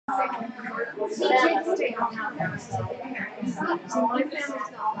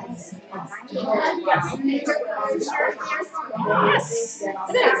Yes,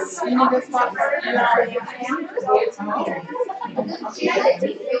 it is. You need a spot for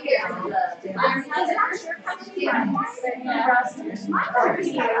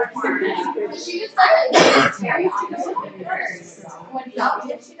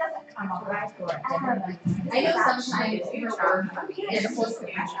I know sometimes her work is supposed to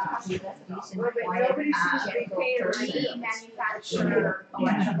be manufacture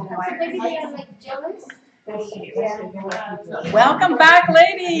electrical wires. Maybe they have like jealous. Welcome back,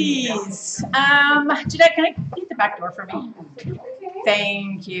 ladies. Jeanette, can I get the back door for me?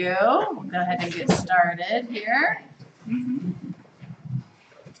 Thank you. We'll go ahead and get started here.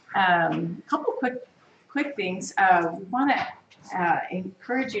 A couple quick things. We want to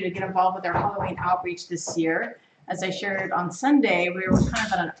encourage you to get involved with our Halloween outreach this year. As I shared on Sunday, we were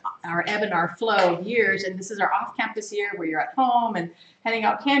kind of on our ebb and our flow of years, and this is our off-campus year where you're at home and handing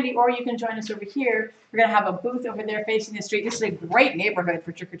out candy, or you can join us over here. We're going to have a booth over there facing the street. This is a great neighborhood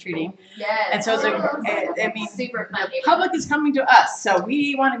for trick-or-treating. Yes. And so it's super fun. The public is coming to us, so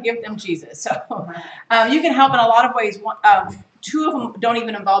we want to give them Jesus. So you can help in a lot of ways. Two of them don't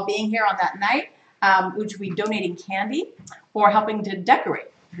even involve being here on that night, which will be donating candy or helping to decorate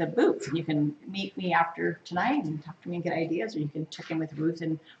the booth. You can meet me after tonight and talk to me and get ideas, or you can check in with Ruth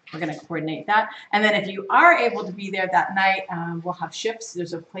and we're going to coordinate that. And then if you are able to be there that night, we'll have shifts.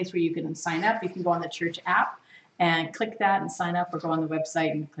 There's a place where you can sign up. You can go on the church app and click that and sign up, or go on the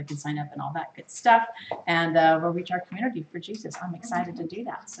website and click and sign up and all that good stuff. And we'll reach our community for Jesus. I'm excited to do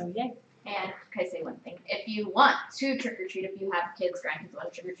that. So yay. And can I say one thing? If you want to trick-or-treat, if you have kids, grandkids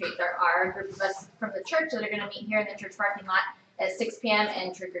want to trick-or-treat, there are a group of us from the church that are going to meet here in the church parking lot at 6 p.m.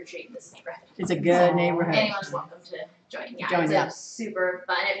 and trick-or-treat this neighborhood. It's a good neighborhood. Anyone's welcome to join. Yeah, it's super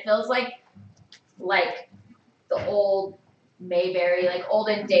fun. It feels like the old Mayberry, like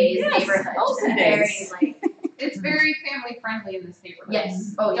olden days neighborhood. Olden days. It's very family friendly in this neighborhood.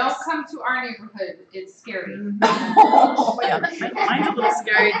 Yes. Oh, don't come to our neighborhood. It's scary. Oh, yeah. Mine's a little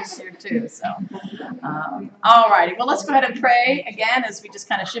scary this year too. So, all righty. Well, let's go ahead and pray again as we just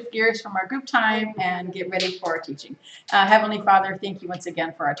kind of shift gears from our group time and get ready for our teaching. Heavenly Father, thank you once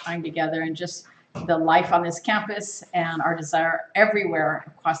again for our time together and just the life on this campus and our desire everywhere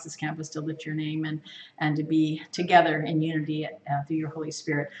across this campus to lift your name and to be together in unity through your Holy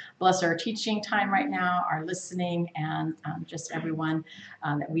Spirit. Bless our teaching time right now, our listening, and just everyone,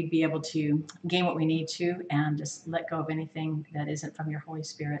 that we'd be able to gain what we need to and just let go of anything that isn't from your Holy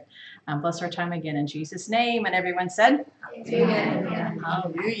Spirit. Bless our time again in Jesus' name. And everyone said, Amen.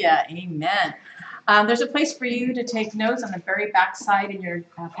 Hallelujah. Amen. There's a place for you to take notes on the very back side in your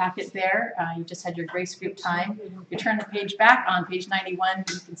packet there. You just had your grace group time. You turn the page back on page 91,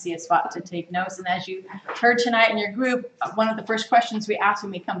 you can see a spot to take notes. And as you heard tonight in your group, one of the first questions we ask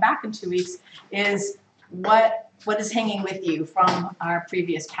when we come back in 2 weeks is, what is hanging with you from our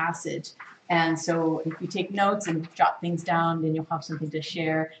previous passage? And so if you take notes and jot things down, then you'll have something to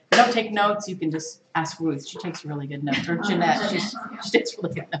share. If you don't take notes, you can just ask Ruth. She takes really good notes. Or Jeanette, she takes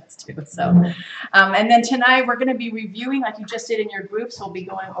really good notes too. So, and then tonight we're going to be reviewing, like you just did in your groups. We'll be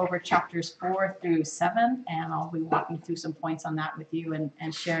going over chapters 4 through 7, and I'll be walking through some points on that with you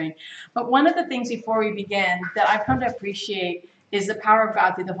and sharing. But one of the things before we begin that I've come to appreciate is the power of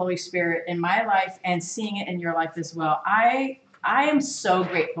God through the Holy Spirit in my life and seeing it in your life as well. I am so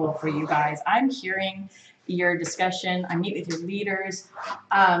grateful for you guys. I'm hearing your discussion. I meet with your leaders.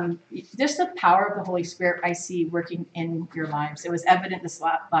 Just the power of the Holy Spirit I see working in your lives. It was evident this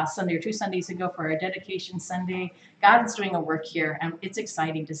last Sunday or 2 Sundays ago for our dedication Sunday. God is doing a work here, and it's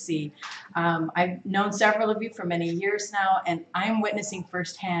exciting to see. I've known several of you for many years now, and I'm witnessing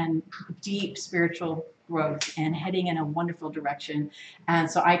firsthand deep spiritual growth and heading in a wonderful direction. And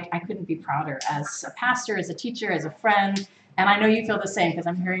so I couldn't be prouder as a pastor, as a teacher, as a friend. And I know you feel the same because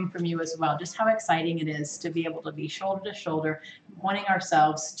I'm hearing from you as well, just how exciting it is to be able to be shoulder to shoulder, pointing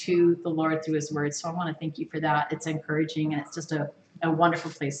ourselves to the Lord through his word. So I want to thank you for that. It's encouraging, and it's just a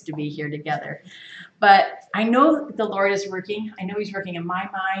wonderful place to be here together. But I know the Lord is working. I know he's working in my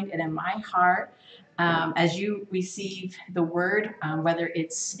mind and in my heart. As you receive the word, whether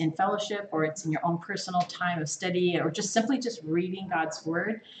it's in fellowship or it's in your own personal time of study or just simply just reading God's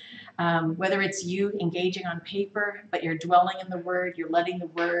word, whether it's you engaging on paper, but you're dwelling in the word, you're letting the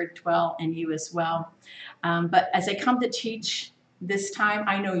word dwell in you as well. But as I come to teach this time,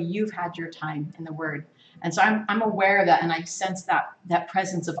 I know you've had your time in the word. And so I'm aware of that, and I sense that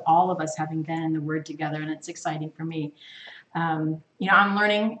presence of all of us having been in the word together, and it's exciting for me. I'm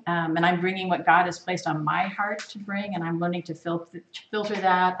learning, and I'm bringing what God has placed on my heart to bring, and I'm learning to filter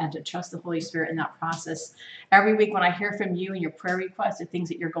that and to trust the Holy Spirit in that process. Every week when I hear from you and your prayer requests, the things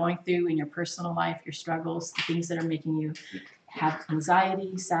that you're going through in your personal life, your struggles, the things that are making you have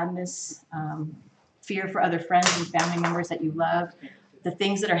anxiety, sadness, fear for other friends and family members that you love, the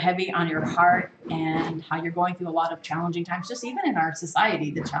things that are heavy on your heart, and how you're going through a lot of challenging times, just even in our society,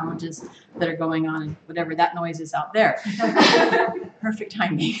 the challenges that are going on, and whatever that noise is out there. Perfect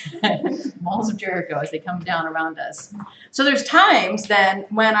timing. Walls of Jericho as they come down around us. So there's times then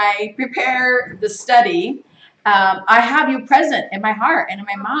when I prepare the study, I have you present in my heart and in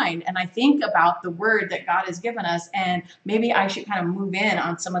my mind, and I think about the word that God has given us, and maybe I should kind of move in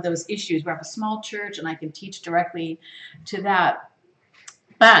on some of those issues. We have a small church, and I can teach directly to that.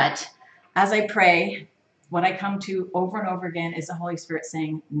 But as I pray, what I come to over and over again is the Holy Spirit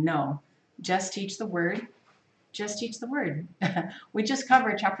saying, no, just teach the word. Just teach the word. We just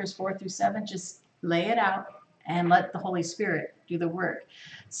covered chapters 4 through 7. Just lay it out and let the Holy Spirit do the work.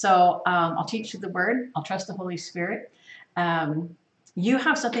 So I'll teach you the word. I'll trust the Holy Spirit. You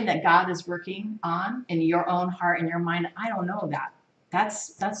have something that God is working on in your own heart and your mind. I don't know that.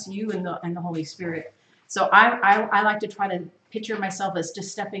 That's you and the Holy Spirit. So I like to try to picture myself as just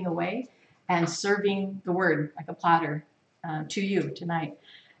stepping away and serving the word like a platter to you tonight,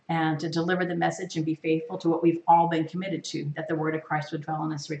 and to deliver the message and be faithful to what we've all been committed to, that the word of Christ would dwell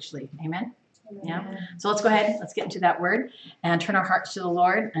in us richly. Amen? Yeah. So let's go ahead. Let's get into that word and turn our hearts to the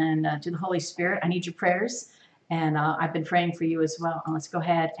Lord and to the Holy Spirit. I need your prayers. And I've been praying for you as well. And let's go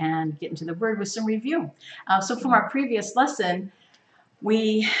ahead and get into the word with some review. So from our previous lesson,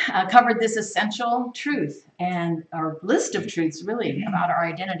 we covered this essential truth and our list of truths really about our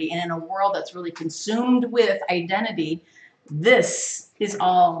identity. And in a world that's really consumed with identity, this is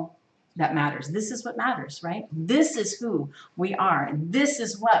all that matters. This is what matters, right? This is who we are. And this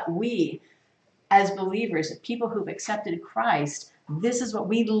is what we, as believers, people who've accepted Christ, this is what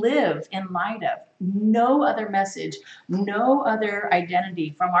we live in light of. No other message, no other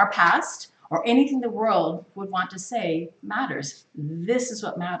identity from our past or anything the world would want to say matters. This is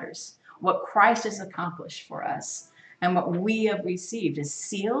what matters. What Christ has accomplished for us and what we have received is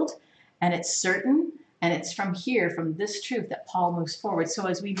sealed, and it's certain, and it's from here, from this truth, that Paul moves forward. So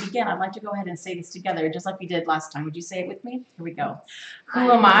as we begin, I'd like to go ahead and say this together, just like we did last time. Would you say it with me? Here we go.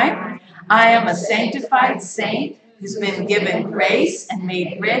 Who am I? I am a sanctified saint who's been given grace and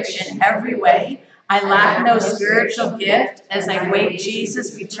made rich in every way. I lack no spiritual gift as I wait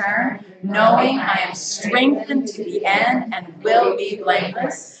Jesus' return, knowing I am strengthened to the end and will be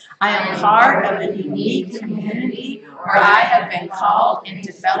blameless. I am part of a unique community where I have been called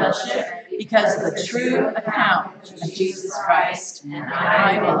into fellowship because of the true account of Jesus Christ, and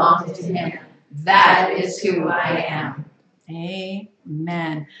I belong to him. That is who I am.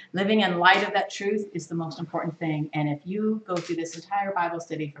 Amen. Living in light of that truth is the most important thing. And if you go through this entire Bible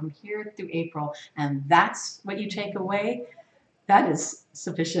study from here through April, and that's what you take away, that is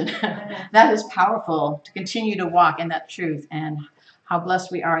sufficient. That is powerful to continue to walk in that truth. And how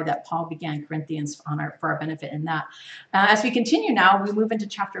blessed we are that Paul began Corinthians for our benefit in that. As we continue now, we move into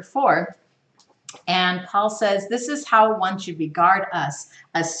chapter 4. And Paul says, this is how one should regard us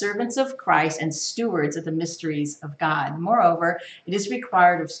as servants of Christ and stewards of the mysteries of God. Moreover, it is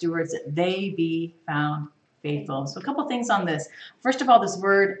required of stewards that they be found faithful. So a couple things on this. First of all, this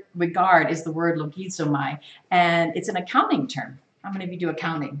word regard is the word logizomai, and it's an accounting term. How many of you do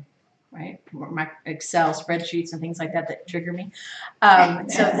accounting? Right? My Excel spreadsheets and things like that trigger me.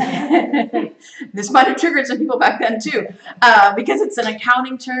 So this might have triggered some people back then too, because it's an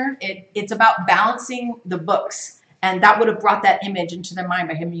accounting term. It's about balancing the books. And that would have brought that image into their mind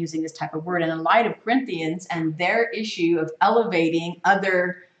by him using this type of word. And in light of Corinthians and their issue of elevating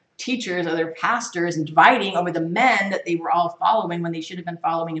other teachers, other pastors, and dividing over the men that they were all following when they should have been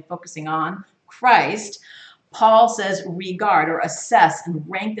following and focusing on Christ, Paul says regard or assess and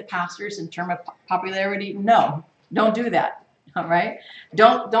rank the pastors in terms of popularity. No, don't do that. All right.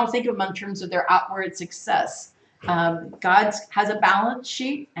 Don't think of them in terms of their outward success. God has a balance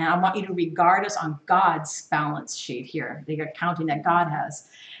sheet, and I want you to regard us on God's balance sheet here, the accounting that God has.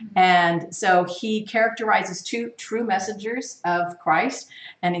 And so he characterizes two true messengers of Christ,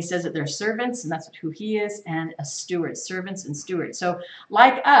 and he says that they're servants, and that's who he is, and a steward, servants and stewards. So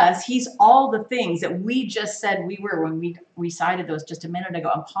like us, he's all the things that we just said we were when we recited those just a minute ago.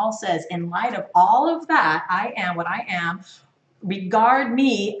 And Paul says, in light of all of that, I am what I am. Regard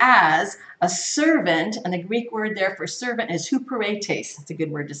me as a servant, and the Greek word there for servant is huperetes. That's a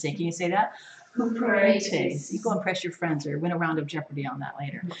good word to say. Can you say that? Huperetes. You go impress your friends or win a round of Jeopardy on that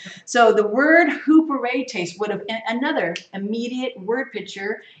later. So the word huperetes would have another immediate word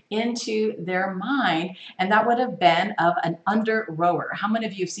picture into their mind, and that would have been of an under rower. How many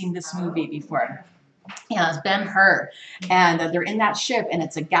of you have seen this movie before? Yeah, it's Ben-Hur, and they're in that ship, and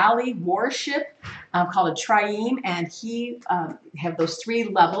it's a galley warship called a trieme, and he have those 3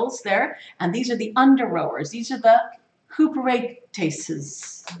 levels there, and these are the under rowers. These are the huperetes.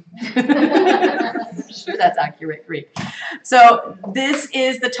 I'm sure that's accurate Greek. So this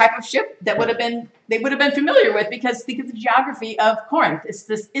is the type of ship that they would have been familiar with because think of the geography of Corinth. It's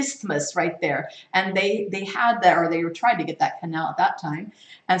this isthmus right there, and they had that, or they were trying to get that canal at that time,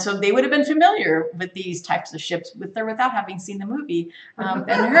 and so they would have been familiar with these types of ships with or without having seen the movie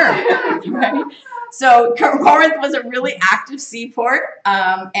Ben-Hur. Right? So Corinth was a really active seaport,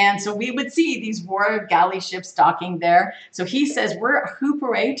 and so we would see these war galley ships docking there. So he says we're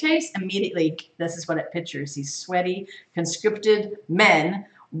huperetes. Immediately, this is what it pictures: these sweaty, conscripted men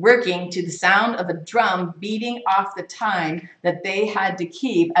working to the sound of a drum beating off the time that they had to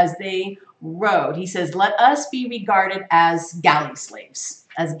keep as they rowed. He says, let us be regarded as galley slaves.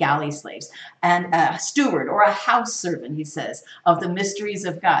 As galley slaves, and a steward or a house servant, he says, of the mysteries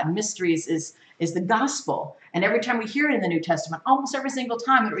of God. Mysteries is the gospel. And every time we hear it in the New Testament, almost every single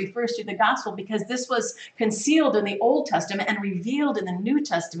time it refers to the gospel because this was concealed in the Old Testament and revealed in the New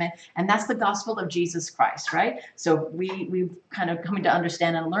Testament, and that's the gospel of Jesus Christ, right? So we've kind of coming to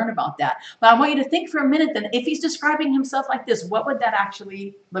understand and learn about that. But I want you to think for a minute then, if he's describing himself like this, what would that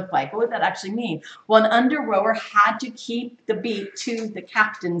actually look like? What would that actually mean? Well, an under rower had to keep the beat to the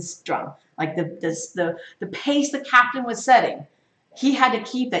captain's drum, like the pace the captain was setting. He had to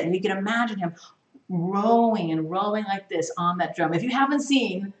keep that, and you can imagine him rowing and rowing like this on that drum. If you haven't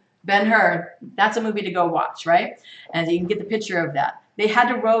seen Ben-Hur, that's a movie to go watch, right? And you can get the picture of that. They had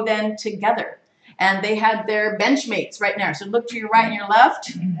to row then together, and they had their benchmates right there. So look to your right and your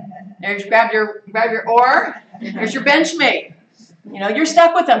left. There's grab your oar. There's your benchmate. You know, you're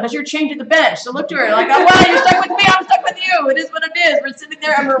stuck with them because you're chained to the bench. So look to her like, oh, well, you're stuck with me. I'm stuck with you. It is what it is. We're sitting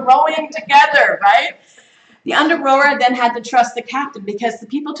there and we're rowing together, right? The under rower then had to trust the captain because the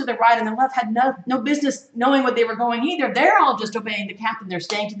people to the right and the left had no business knowing what they were going either. They're all just obeying the captain. They're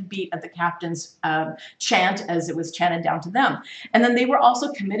staying to the beat of the captain's chant as it was chanted down to them. And then they were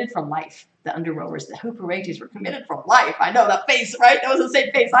also committed for life. The under rowers, the huperetes, were committed for life. I know that face, right? That was the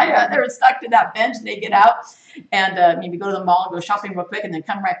same face I had. They were stuck to that bench, and they get out and maybe go to the mall and go shopping real quick and then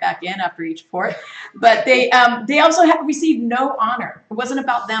come right back in after each port. But they also had received no honor. It wasn't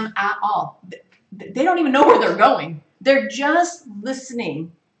about them at all. They don't even know where they're going. They're just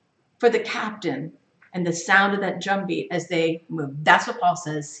listening for the captain and the sound of that drum beat as they move. That's what Paul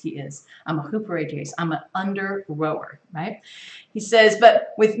says he is. I'm a huperetes. I'm an under rower, right? He says,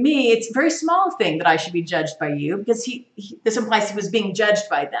 but with me, it's a very small thing that I should be judged by you, because this implies he was being judged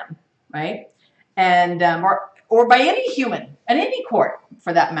by them, right? And or by any human, in any court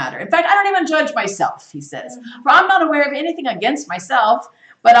for that matter. In fact, I don't even judge myself, he says. For I'm not aware of anything against myself,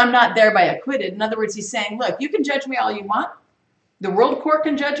 but I'm not thereby acquitted. In other words, he's saying, look, you can judge me all you want. The world court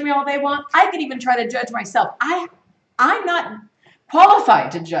can judge me all they want. I can even try to judge myself. I'm not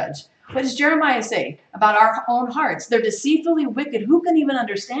qualified to judge. What does Jeremiah say about our own hearts? They're deceitfully wicked. Who can even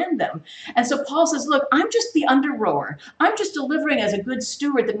understand them? And so Paul says, look, I'm just the under rower. I'm just delivering as a good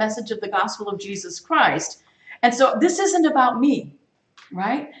steward the message of the gospel of Jesus Christ. And so this isn't about me.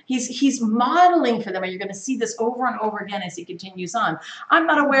 Right? He's modeling for them, and you're going to see this over and over again as he continues on. I'm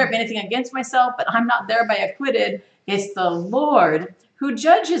not aware of anything against myself, but I'm not thereby acquitted. It's the Lord who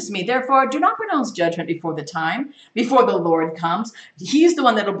judges me. Therefore, do not pronounce judgment before the Lord comes. He's the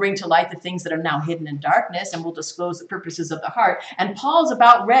one that will bring to light the things that are now hidden in darkness and will disclose the purposes of the heart. And Paul's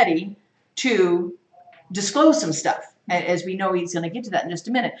about ready to disclose some stuff. As we know, he's going to get to that in just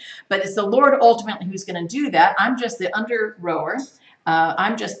a minute. But it's the Lord ultimately who's going to do that. I'm just the under rower.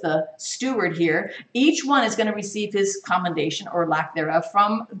 I'm just the steward here. Each one is going to receive his commendation or lack thereof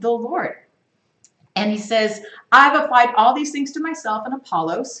from the Lord. And he says, I've applied all these things to myself and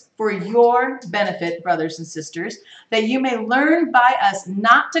Apollos for your benefit, brothers and sisters, that you may learn by us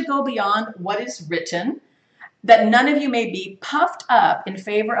not to go beyond what is written, that none of you may be puffed up in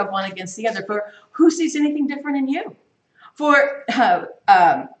favor of one against the other. For who sees anything different in you? For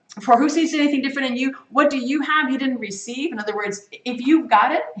who sees anything different in you? What do you have you didn't receive? In other words, if you've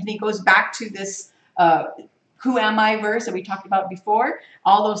got it, and he goes back to this who am I verse that we talked about before,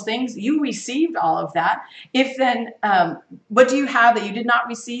 all those things, you received all of that. If then, what do you have that you did not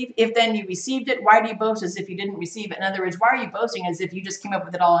receive? If then you received it, why do you boast as if you didn't receive it? In other words, why are you boasting as if you just came up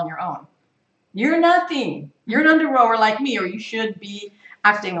with it all on your own? You're nothing. You're an under rower like me, or you should be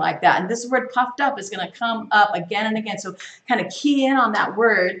acting like that. And this word puffed up is going to come up again and again. So kind of key in on that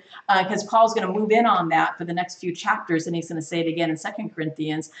word, because Paul's going to move in on that for the next few chapters, and he's going to say it again in 2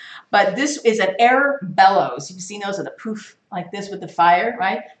 Corinthians. But this is an air bellows. You've seen those with a poof like this with the fire,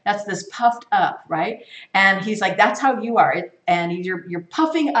 right? That's this puffed up, right? And he's like, that's how you are. And you're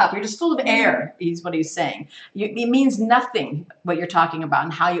puffing up. You're just full of air, is what he's saying. It means nothing what you're talking about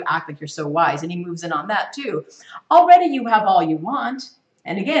and how you act like you're so wise. And he moves in on that too. Already you have all you want.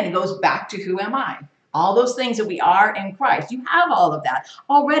 And again, it goes back to who am I? All those things that we are in Christ. You have all of that.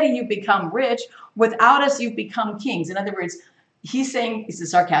 Already you've become rich. Without us, you've become kings. In other words, he's saying, this is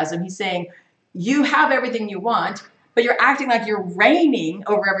sarcasm, he's saying, you have everything you want, but you're acting like you're reigning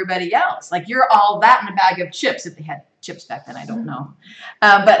over everybody else. Like you're all that in a bag of chips. If they had chips back then, I don't know.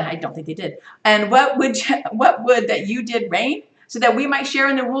 But I don't think they did. And what would that you did reign so that we might share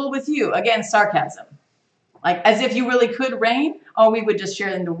in the rule with you? Again, sarcasm. Like as if you really could reign, or we would just share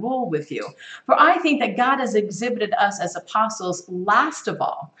in the rule with you. For I think that God has exhibited us as apostles last of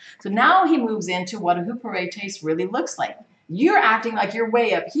all. So now he moves into what a huperetes really looks like. You're acting like you're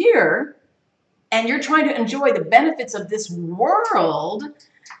way up here, and you're trying to enjoy the benefits of this world,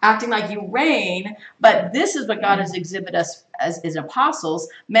 acting like you reign, but this is what God has exhibited us as apostles,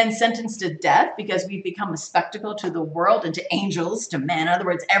 men sentenced to death because we've become a spectacle to the world and to angels, to men. In other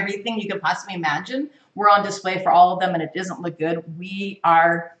words, everything you could possibly imagine, we're on display for all of them, and it doesn't look good. We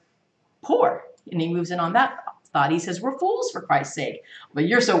are poor. And he moves in on that thought. He says, we're fools for Christ's sake, but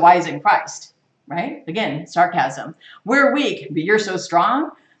you're so wise in Christ, right? Again, sarcasm. We're weak, but you're so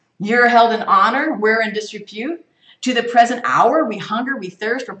strong. You're held in honor. We're in disrepute. To the present hour, we hunger, we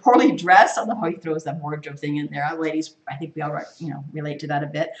thirst, we're poorly dressed. I love how he throws that wardrobe thing in there. Ladies, I think we all relate to that a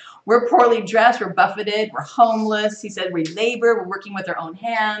bit. We're poorly dressed, we're buffeted, we're homeless. He said we labor, we're working with our own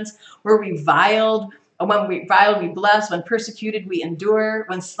hands. We're reviled. When we reviled, we bless. When persecuted, we endure.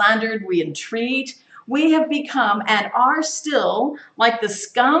 When slandered, we entreat. We have become and are still like the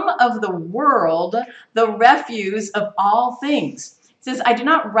scum of the world, the refuse of all things. It says, I do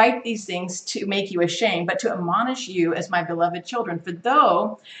not write these things to make you ashamed, but to admonish you as my beloved children. For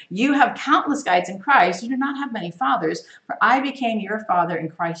though you have countless guides in Christ, you do not have many fathers, for I became your father in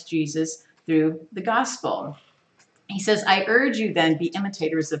Christ Jesus through the gospel. He says, I urge you then, be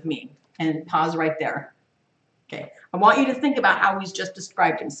imitators of me. And pause right there. Okay. I want you to think about how he's just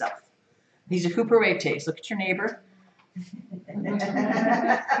described himself. He's a huperetes. Look at your neighbor.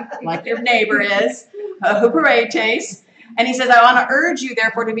 Like your neighbor is. A huperetes. And he says, I want to urge you,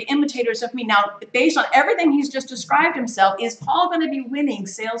 therefore, to be imitators of me. Now, based on everything he's just described himself, is Paul going to be winning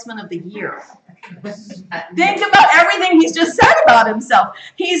Salesman of the Year? Think about everything he's just said about himself.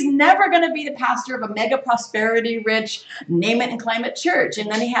 He's never going to be the pastor of a mega prosperity rich, name it and claim it church.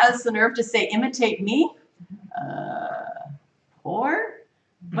 And then he has the nerve to say, imitate me? Or,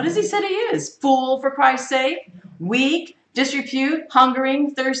 what does he say he is? Fool for Christ's sake, weak, disrepute,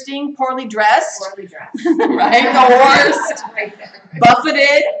 hungering, thirsting, poorly dressed. Poorly dressed. Right? The worst.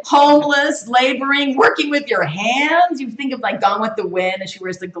 Buffeted, homeless, laboring, working with your hands. You think of like Gone with the Wind, and she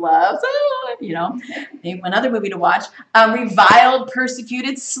wears the gloves. Oh, another movie to watch. Reviled,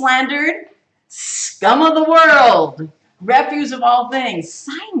 persecuted, slandered, scum of the world, refuse of all things.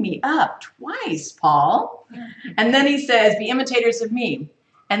 Sign me up twice, Paul. And then he says, be imitators of me.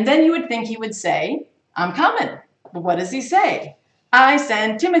 And then you would think he would say, I'm coming. But what does he say? I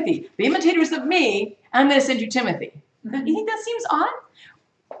send Timothy. Be imitators of me, and I'm going to send you Timothy. You think that seems odd?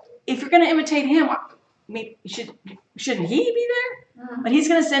 If you're going to imitate him, shouldn't he be there? But he's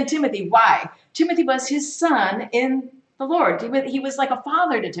going to send Timothy. Why? Timothy was his son in the Lord. He was like a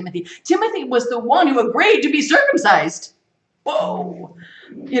father to Timothy. Timothy was the one who agreed to be circumcised. Whoa.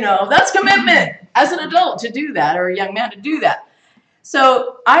 That's commitment as an adult to do that, or a young man to do that.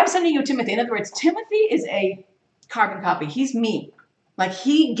 So I'm sending you Timothy. In other words, Timothy is a carbon copy. He's me. Like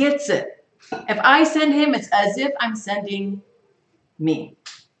he gets it. If I send him, it's as if I'm sending me.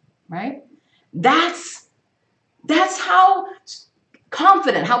 Right? That's how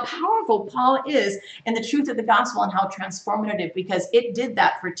confident, how powerful Paul is in the truth of the gospel and how transformative, because it did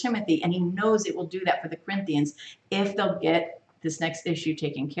that for Timothy, and he knows it will do that for the Corinthians if they'll get this next issue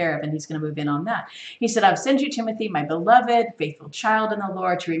taken care of, and he's going to move in on that. He said, I've sent you Timothy, my beloved, faithful child in the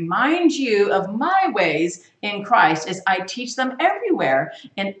Lord, to remind you of my ways in Christ as I teach them everywhere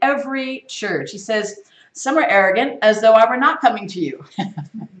in every church. He says, some are arrogant as though I were not coming to you.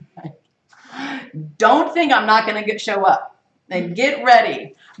 Don't think I'm not going to show up. Then get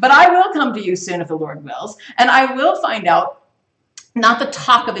ready. But I will come to you soon if the Lord wills, and I will find out Not the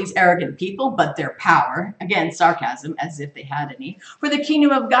talk of these arrogant people, but their power. Again, sarcasm, as if they had any. For the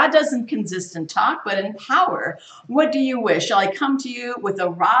kingdom of God doesn't consist in talk, but in power. What do you wish? Shall I come to you with a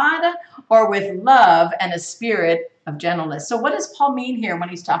rod or with love and a spirit of gentleness? So what does Paul mean here when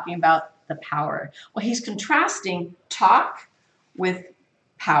he's talking about the power? Well, he's contrasting talk with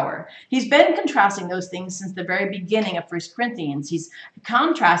power. He's been contrasting those things since the very beginning of 1 Corinthians. He's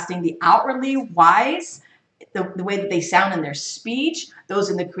contrasting the outwardly wise, the way that they sound in their speech, those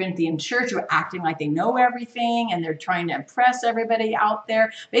in the Corinthian church who are acting like they know everything and they're trying to impress everybody out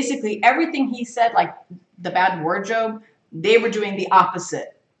there. Basically, everything he said, like the bad wardrobe, they were doing the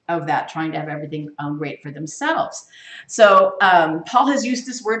opposite of that, trying to have everything great for themselves. So Paul has used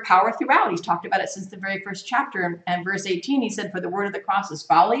this word power throughout. He's talked about it since the very first chapter. And verse 18, he said, for the word of the cross is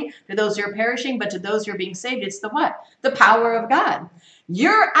folly to those who are perishing, but to those who are being saved, it's the what? The power of God.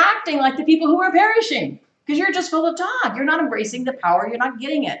 You're acting like the people who are perishing, because you're just full of talk. You're not embracing the power. You're not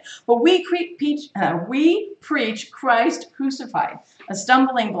getting it. But we preach Christ crucified, a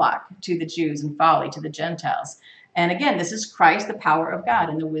stumbling block to the Jews and folly to the Gentiles. And again, this is Christ, the power of God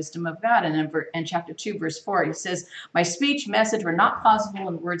and the wisdom of God. And in chapter 2, verse 4, he says, my speech, message were not plausible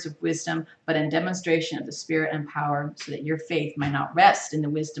in words of wisdom, but in demonstration of the Spirit and power, so that your faith might not rest in the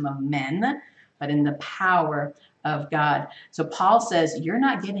wisdom of men, but in the power of God. So Paul says, you're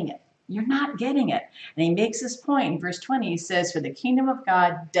not getting it. You're not getting it. And he makes this point in verse 20. He says, for the kingdom of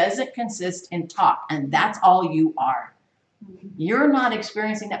God doesn't consist in talk, and that's all you are. You're not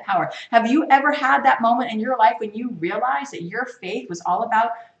experiencing that power. Have you ever had that moment in your life when you realized that your faith was all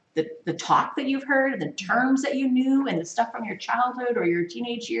about the talk that you've heard, and the terms that you knew, and the stuff from your childhood or your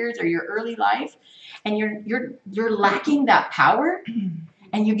teenage years or your early life, and you're lacking that power,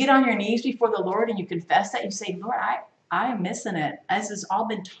 and you get on your knees before the Lord and you confess that, you say, Lord, I'm missing it. This has all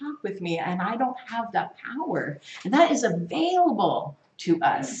been talk with me, and I don't have that power. And that is available to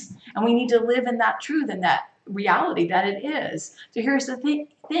us. And we need to live in that truth and that reality that it is. So here's the thing.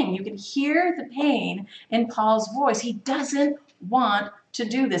 You can hear the pain in Paul's voice. He doesn't want to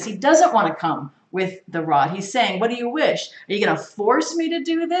do this. He doesn't want to come with the rod. He's saying, what do you wish? Are you going to force me to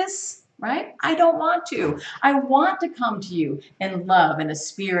do this? Right? I don't want to. I want to come to you in love and a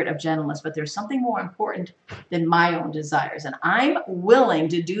spirit of gentleness, but there's something more important than my own desires. And I'm willing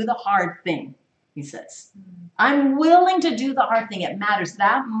to do the hard thing, he says. I'm willing to do the hard thing. It matters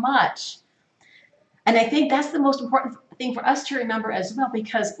that much. And I think that's the most important thing for us to remember as well,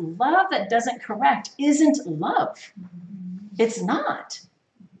 because love that doesn't correct isn't love. It's not,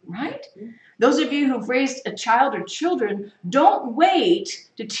 right? Those of you who've raised a child or children, don't wait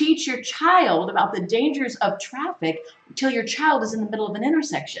to teach your child about the dangers of traffic until your child is in the middle of an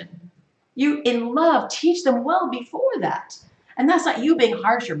intersection. You, in love, teach them well before that. And that's not you being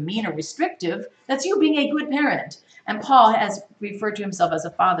harsh or mean or restrictive. That's you being a good parent. And Paul has referred to himself as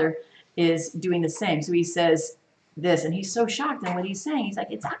a father, is doing the same. So he says this, and he's so shocked in what he's saying. He's like,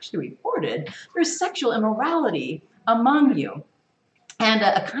 it's actually reported there's sexual immorality among you, and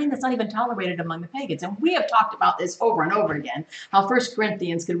a kind that's not even tolerated among the pagans. And we have talked about this over and over again, how 1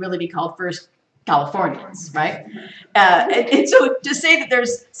 Corinthians could really be called 1 Californians, right? And so to say that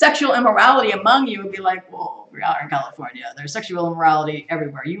there's sexual immorality among you would be like, well, we are in California. There's sexual immorality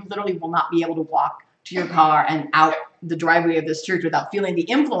everywhere. You literally will not be able to walk to your car and out the driveway of this church without feeling the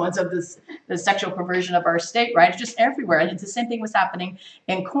influence of the sexual perversion of our state, right? It's just everywhere. And it's the same thing was happening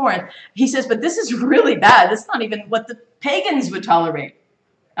in Corinth. He says, but this is really bad. This is not even what the pagans would tolerate.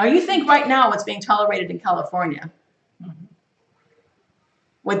 Now you think right now what's being tolerated in California,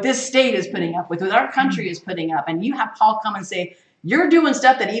 what this state is putting up with, what our country is putting up, and you have Paul come and say, you're doing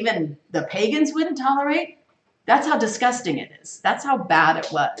stuff that even the pagans wouldn't tolerate? That's how disgusting it is. That's how bad it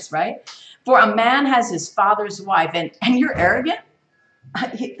was, right? For a man has his father's wife, and you're arrogant?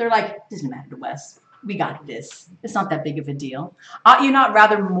 They're like, doesn't matter to us. We got this. It's not that big of a deal. Ought you not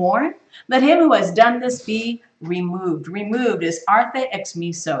rather mourn? Let him who has done this be removed. Removed is arte ex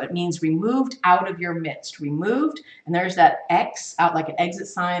miso. It means removed out of your midst. Removed, and there's that X out like an exit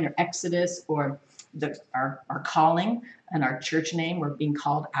sign or Exodus or our calling and our church name. We're being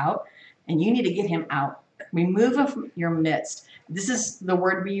called out, and you need to get him out. Remove him from your midst. This is the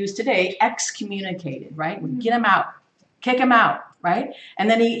word we use today, excommunicated, right? We get him out, kick him out, right? And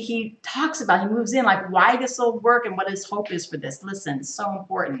then he talks about, he moves in like why this will work and what his hope is for this. Listen, it's so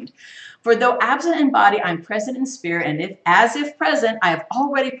important. For though absent in body, I'm present in spirit, and as if present, I have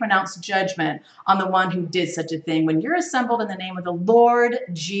already pronounced judgment on the one who did such a thing. When you're assembled in the name of the Lord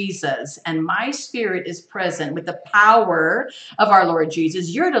Jesus, and my spirit is present with the power of our Lord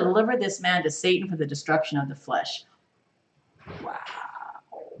Jesus, you're to deliver this man to Satan for the destruction of the flesh. Wow.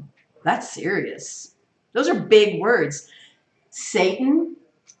 That's serious. Those are big words. Satan,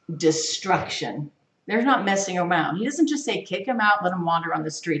 destruction. They're not messing around. He doesn't just say kick him out, let him wander on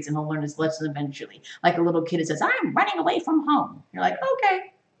the streets, and he'll learn his lesson eventually. Like a little kid who says, I'm running away from home. You're like,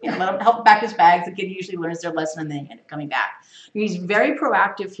 okay. Let him help pack his bags. The kid usually learns their lesson and then end up coming back. He's very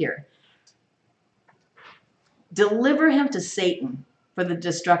proactive here. Deliver him to Satan for the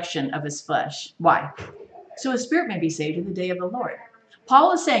destruction of his flesh. Why? So his spirit may be saved in the day of the Lord.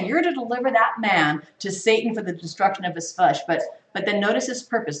 Paul is saying you're to deliver that man to Satan for the destruction of his flesh. But then notice his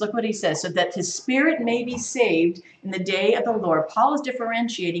purpose. Look what he says. So that his spirit may be saved in the day of the Lord. Paul is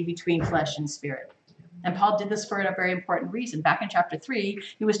differentiating between flesh and spirit. And Paul did this for a very important reason. Back in chapter 3,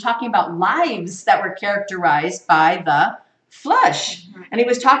 he was talking about lives that were characterized by the flesh. And he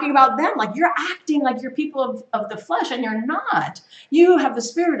was talking about them like you're acting like you're people of the flesh, and you're not. You have the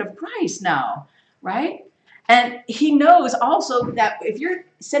Spirit of Christ now, right? And he knows also that if you're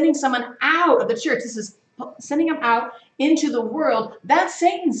sending someone out of the church, this is sending them out into the world, that's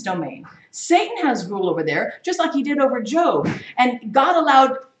Satan's domain. Satan has rule over there, just like he did over Job. And God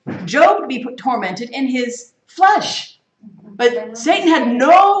allowed Job to be tormented in his flesh. But Satan had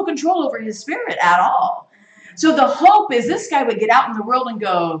no control over his spirit at all. So the hope is this guy would get out in the world and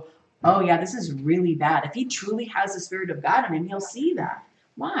go, oh yeah, this is really bad. If he truly has the Spirit of God in him, he'll see that.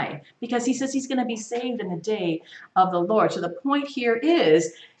 Why? Because he says he's going to be saved in the day of the Lord. So the point here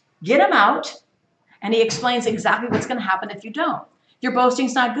is get him out, and he explains exactly what's going to happen if you don't. Your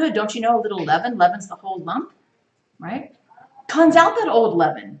boasting's not good. Don't you know a little leaven leavens the whole lump? Right? Cleanse out that old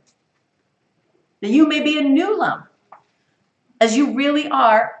leaven, that you may be a new lump, as you really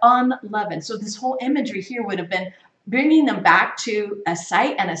are unleavened. So this whole imagery here would have been bringing them back to a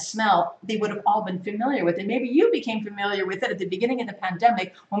sight and a smell they would have all been familiar with. And maybe you became familiar with it at the beginning of the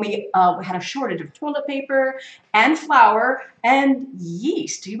pandemic when we had a shortage of toilet paper and flour and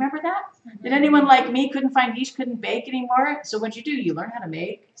yeast. Do you remember that? Did anyone like me couldn't find yeast, couldn't bake anymore? So what'd you do? You learned how to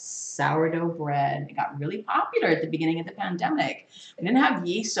make sourdough bread. It got really popular at the beginning of the pandemic. We didn't have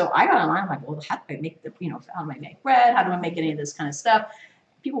yeast, so I got online. I'm like, well, how do I make how do I make bread? How do I make any of this kind of stuff?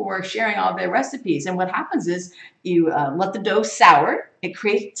 People were sharing all their recipes. And what happens is you let the dough sour. It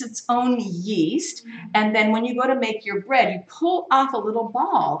creates its own yeast. And then when you go to make your bread, you pull off a little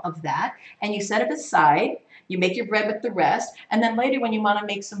ball of that and you set it aside. You make your bread with the rest. And then later when you want to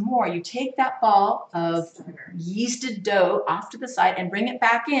make some more, you take that ball of yeasted dough off to the side and bring it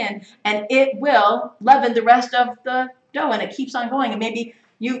back in. And it will leaven the rest of the dough. And it keeps on going. And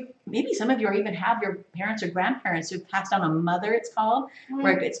maybe some of you even have your parents or grandparents who've passed down a mother, it's called,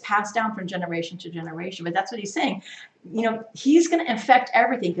 where it's passed down from generation to generation. But that's what he's saying. He's going to infect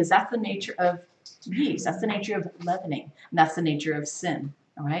everything because that's the nature of yeast. That's the nature of leavening. And that's the nature of sin.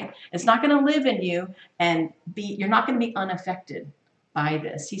 All right? It's not going to live in you and you're not going to be unaffected by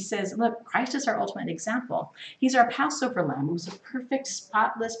this. He says, look, Christ is our ultimate example. He's our Passover lamb. It was a perfect,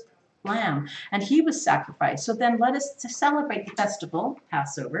 spotless lamb, and he was sacrificed. So then let us celebrate the festival,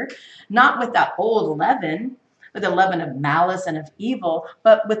 Passover, not with that old leaven, with the leaven of malice and of evil,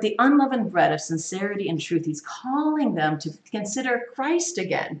 but with the unleavened bread of sincerity and truth. He's calling them to consider Christ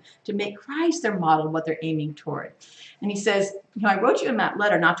again, to make Christ their model, what they're aiming toward. And he says, I wrote you in that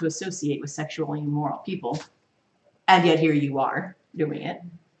letter not to associate with sexually immoral people, and yet here you are doing it,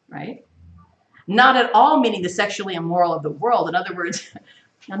 right? Not at all meaning the sexually immoral of the world. In other words,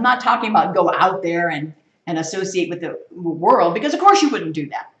 I'm not talking about go out there and associate with the world, because of course you wouldn't do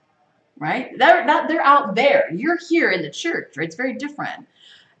that, right? They're out there. You're here in the church, right? It's very different.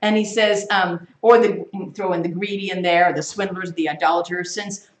 And he says, throw in the greedy in there, the swindlers, the idolaters,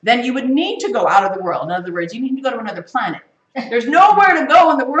 since then you would need to go out of the world. In other words, you need to go to another planet. There's nowhere to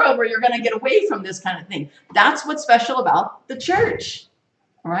go in the world where you're going to get away from this kind of thing. That's what's special about the church.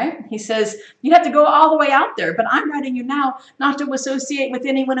 All right? He says, you have to go all the way out there, but I'm writing you now not to associate with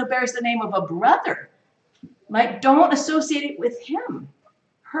anyone who bears the name of a brother. Like, don't associate it with him,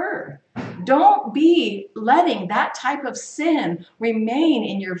 her. Don't be letting that type of sin remain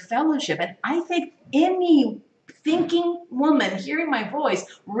in your fellowship. And I think any thinking woman hearing my voice,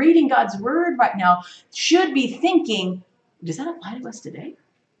 reading God's word right now, should be thinking, does that apply to us today?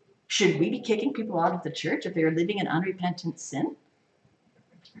 Should we be kicking people out of the church if they're living in unrepentant sin?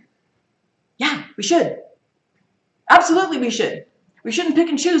 Yeah, we should. Absolutely we should. We shouldn't pick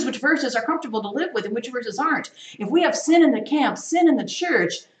and choose which verses are comfortable to live with and which verses aren't. If we have sin in the camp, sin in the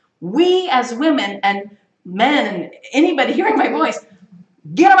church, we as women and men and anybody hearing my voice,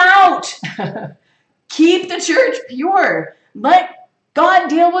 get them out. Keep the church pure. Let God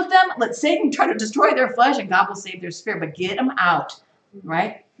deal with them. Let Satan try to destroy their flesh and God will save their spirit, but get them out,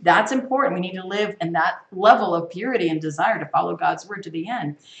 right? That's important. We need to live in that level of purity and desire to follow God's word to the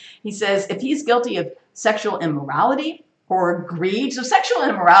end. He says, if he's guilty of sexual immorality or greed. So sexual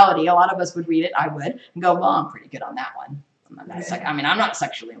immorality, a lot of us would read it, I would, and go, well, I'm pretty good on that one. I'm not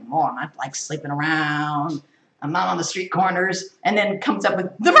sexually immoral. I'm not like sleeping around. I'm not on the street corners. And then comes up with,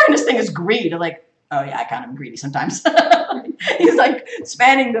 the very next thing is greed. I'm like, oh yeah, I kind of am greedy sometimes. He's like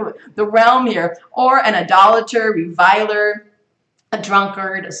spanning the realm here. Or an idolater, reviler, a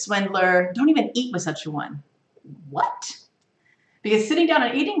drunkard, a swindler. Don't even eat with such a one. What? Because sitting down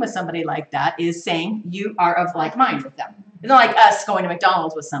and eating with somebody like that is saying you are of like mind with them. It's not like us going to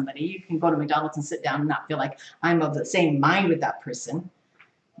McDonald's with somebody. You can go to McDonald's and sit down and not feel like I'm of the same mind with that person.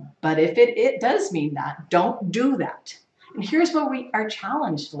 But if it does mean that, don't do that. And here's where we are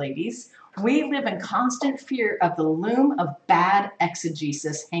challenged, ladies. We live in constant fear of the loom of bad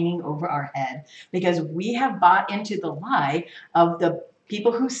exegesis hanging over our head because we have bought into the lie of the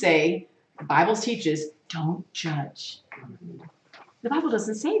people who say, the Bible teaches, don't judge. The Bible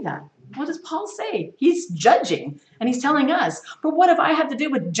doesn't say that. What does Paul say? He's judging, and he's telling us, but what if I have to do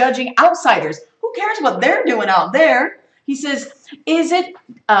with judging outsiders? Who cares what they're doing out there? He says, is it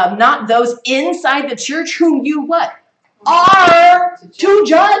not those inside the church whom you what? Are to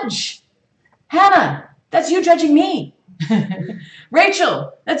judge. Hannah, that's you judging me.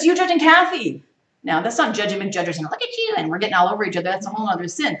 Rachel, that's you judging Kathy. Now, that's not judgment judges and look at you, and we're getting all over each other. That's a whole other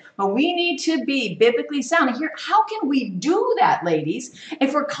sin. But we need to be biblically sound. And here, how can we do that, ladies,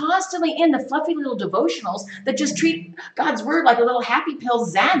 if we're constantly in the fluffy little devotionals that just treat God's word like a little happy pill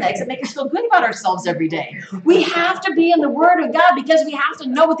Xanax that make us feel good about ourselves every day? We have to be in the word of God because we have to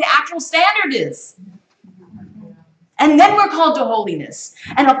know what the actual standard is. And then we're called to holiness.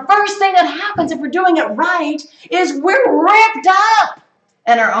 And the first thing that happens if we're doing it right is we're ripped up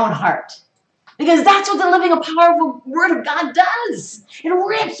in our own heart. Because that's what the living, powerful word of God does. It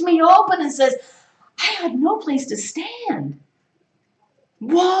rips me open and says, I had no place to stand.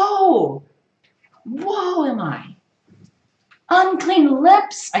 Woe. Woe am I. Unclean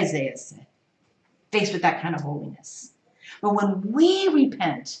lips, Isaiah said, faced with that kind of holiness. But when we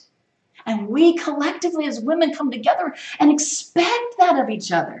repent, and we collectively as women come together and expect that of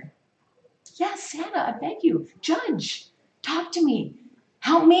each other. Yes, Hannah, I beg you, judge, talk to me,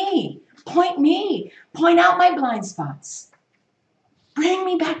 help me, point out my blind spots. Bring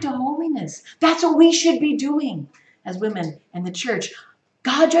me back to holiness. That's what we should be doing as women in the church.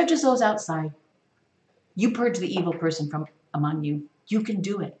 God judges those outside. You purge the evil person from among you. You can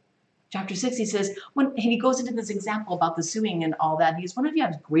do it. Chapter 6, he says, and he goes into this example about the suing and all that. He goes, when if you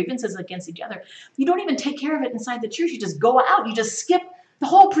have grievances against each other, you don't even take care of it inside the church. You just go out. You just skip the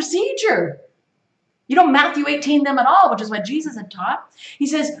whole procedure. You don't Matthew 18 them at all, which is what Jesus had taught. He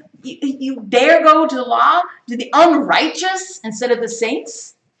says, you dare go to the law, to the unrighteous instead of the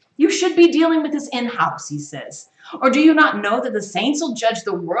saints? You should be dealing with this in-house, he says. Or do you not know that the saints will judge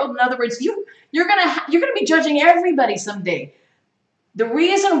the world? In other words, you're gonna be judging everybody someday. The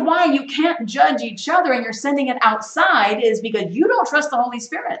reason why you can't judge each other and you're sending it outside is because you don't trust the Holy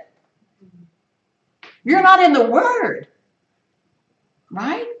Spirit. You're not in the Word,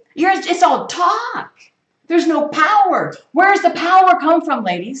 right? It's all talk. There's no power. Where does the power come from,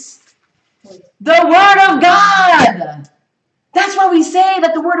 ladies? The Word of God. That's why we say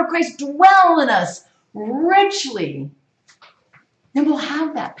that the Word of Christ dwell in us richly. Then we'll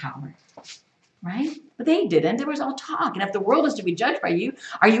have that power, right? But they didn't. There was all talk. And if the world is to be judged by you,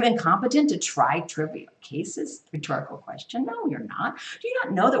 are you incompetent to try trivial cases? Rhetorical question. No, you're not. Do you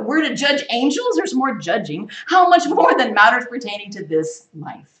not know that we're to judge angels? There's more judging. How much more than matters pertaining to this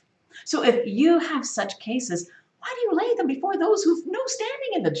life? So if you have such cases, why do you lay them before those who've no standing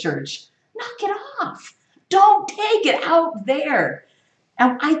in the church? Knock it off. Don't take it out there.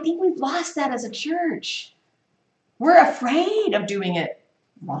 And I think we've lost that as a church. We're afraid of doing it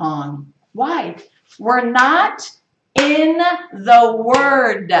wrong. Why? We're not in the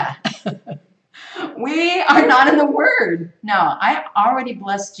Word. We are not in the Word. Now, I already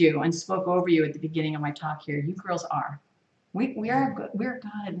blessed you and spoke over you at the beginning of my talk here. You girls are. We're good. We're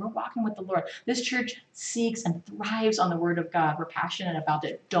walking with the Lord. This church seeks and thrives on the Word of God. We're passionate about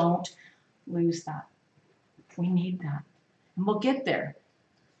it. Don't lose that. We need that. And we'll get there.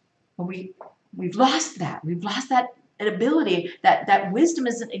 But we've lost that. We've lost that ability, that wisdom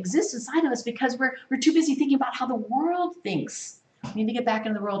doesn't exist inside of us because we're too busy thinking about how the world thinks. We need to get back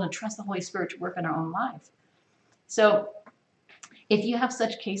into the world and trust the Holy Spirit to work in our own life. So if you have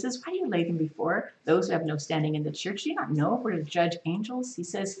such cases, why do you lay them before those who have no standing in the church? Do you not know we're to judge angels? He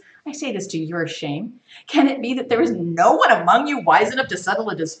says, I say this to your shame. Can it be that there is no one among you wise enough to settle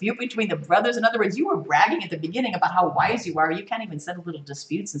a dispute between the brothers? In other words, you were bragging at the beginning about how wise you are. You can't even settle little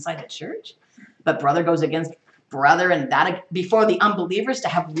disputes inside the church. But brother goes against brother, and that before the unbelievers to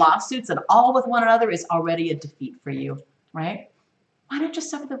have lawsuits and all with one another is already a defeat for you. right? Why not just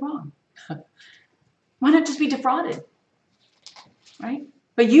suffer the wrong? Why not just be defrauded, right?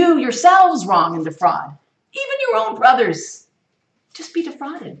 But you yourselves wrong and defraud, even your own brothers. Just be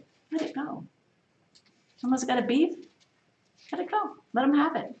defrauded. Let it go. Someone's got a beef? Let it go. Let them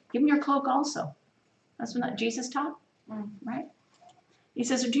have it. Give them your cloak also. That's what Jesus taught, right? He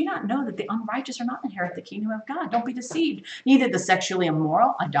says, do you not know that the unrighteous are not inherit the kingdom of God? Don't be deceived. Neither the sexually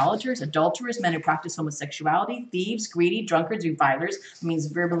immoral, idolaters, adulterers, men who practice homosexuality, thieves, greedy, drunkards, revilers, means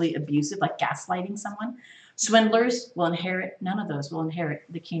verbally abusive, like gaslighting someone. Swindlers will inherit, none of those will inherit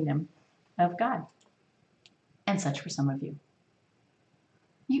the kingdom of God. And such were some of you.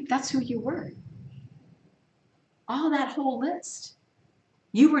 That's who you were. All that whole list.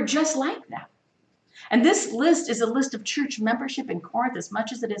 You were just like that. And this list is a list of church membership in Corinth as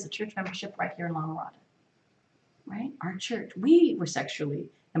much as it is a church membership right here in La Mirada. Right? Our church, we were sexually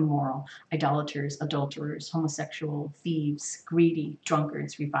immoral, idolaters, adulterers, homosexual, thieves, greedy,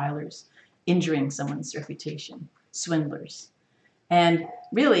 drunkards, revilers, injuring someone's reputation, swindlers. And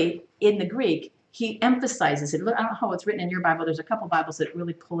really, in the Greek, he emphasizes it. I don't know how it's written in your Bible. There's a couple Bibles that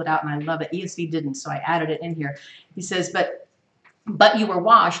really pull it out, and I love it. ESV didn't, so I added it in here. He says, but you were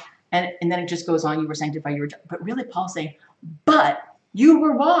washed, and then it just goes on, you were sanctified, but really Paul's saying, but you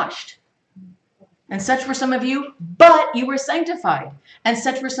were washed. And such were some of you, but you were sanctified. And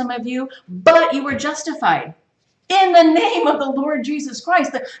such were some of you, but you were justified. In the name of the Lord Jesus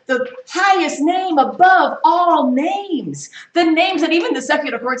Christ, the highest name above all names. The names that even the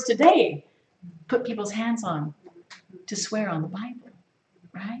secular courts today put people's hands on to swear on the Bible,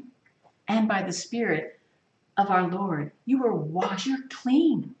 right? And by the Spirit of our Lord. You were washed. You're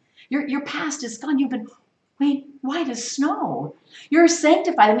clean. Your past is gone. You've been made white as snow. You're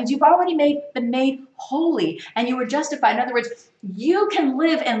sanctified. That means you've already been made holy, and you were justified. In other words, you can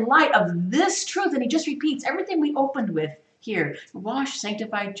live in light of this truth. And he just repeats everything we opened with here. Washed,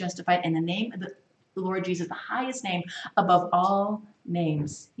 sanctified, justified in the name of the Lord Jesus, the highest name above all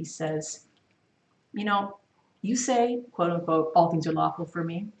names. He says, you say, quote unquote, all things are lawful for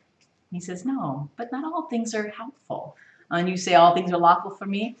me. He says, no, but not all things are helpful. And you say all things are lawful for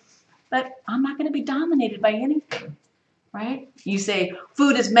me, but I'm not going to be dominated by anything, right? You say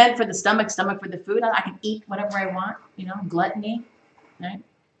food is meant for the stomach, stomach for the food. I can eat whatever I want, gluttony, right?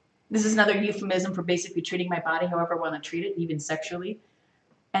 This is another euphemism for basically treating my body however I want to treat it, even sexually.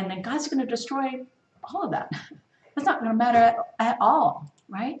 And then God's going to destroy all of that. That's not going to matter at all,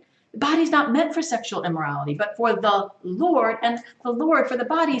 right? The body's not meant for sexual immorality, but for the Lord, and the Lord for the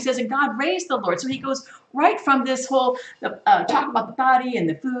body. He says, and God raised the Lord. So he goes right from this whole talk about the body and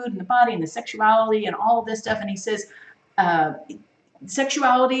the food and the body and the sexuality and all of this stuff. And he says,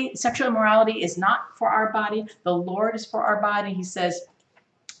 sexual immorality is not for our body. The Lord is for our body. He says,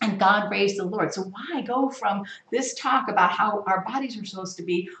 and God raised the Lord. So why go from this talk about how our bodies are supposed to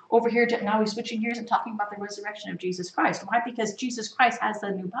be over here to now we're switching gears and talking about the resurrection of Jesus Christ? Why? Because Jesus Christ has the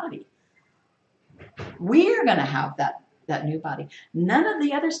new body. We're going to have that new body. None of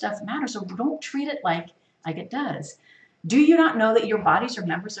the other stuff matters, so don't treat it like it does. Do you not know that your bodies are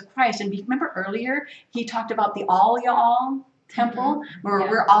members of Christ? And remember earlier, he talked about the all y'all temple, where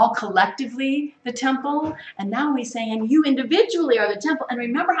we're all collectively the temple. And now he's saying you individually are the temple. And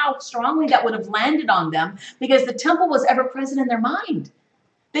remember how strongly that would have landed on them, because the temple was ever present in their mind.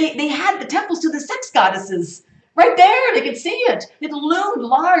 They had the temples to the sex goddesses right there. They could see it. It loomed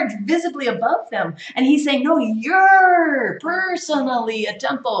large, visibly above them. And he's saying, no, you're personally a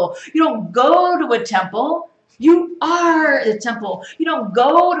temple. You don't go to a temple. You are the temple. You don't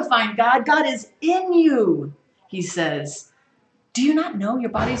go to find God. God is in you, he says. Do you not know your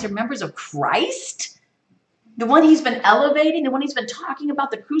bodies are members of Christ? The one he's been elevating, the one he's been talking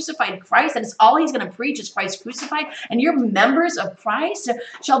about, the crucified Christ, and it's all he's going to preach is Christ crucified, and you're members of Christ?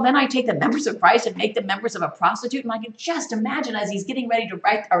 Shall then I take the members of Christ and make them members of a prostitute? And I can just imagine as he's getting ready to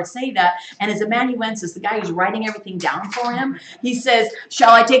write or say that, and as amanuensis, the guy who's writing everything down for him, he says,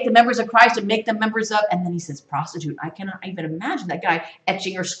 shall I take the members of Christ and make them members of, and then he says prostitute. I cannot even imagine that guy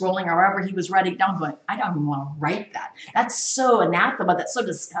etching or scrolling or however he was writing it down going, I don't even want to write that. That's so anathema, that's so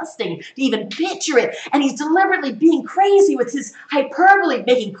disgusting to even picture it. And he's deliberately being crazy with his hyperbole,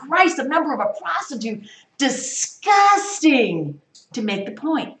 making Christ a member of a prostitute. Disgusting to make the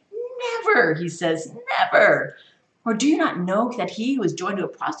point. Never, he says, never. Or do you not know that he who is joined to a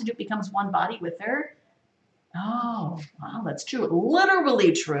prostitute becomes one body with her? Oh, well, that's true.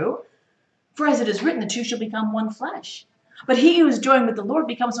 Literally true. For as it is written, the two shall become one flesh. But he who is joined with the Lord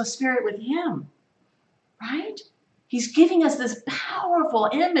becomes a spirit with him. Right? He's giving us this powerful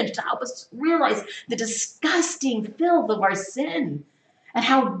image to help us realize the disgusting filth of our sin. And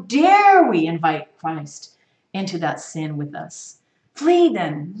how dare we invite Christ into that sin with us. Flee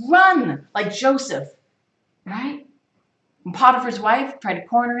then, run like Joseph, right? When Potiphar's wife tried to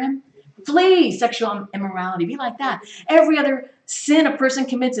corner him, flee sexual immorality. Be like that. Every other sin a person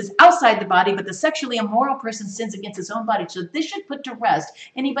commits is outside the body, but the sexually immoral person sins against his own body. So this should put to rest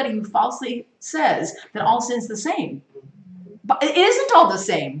anybody who falsely says that all sin's the same. But it isn't all the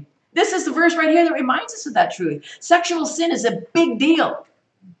same. This is the verse right here that reminds us of that truth. Sexual sin is a big deal.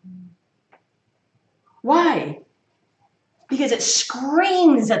 Why? Because it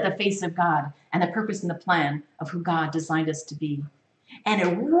screams at the face of God and the purpose and the plan of who God designed us to be. And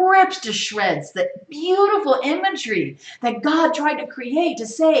it rips to shreds that beautiful imagery that God tried to create to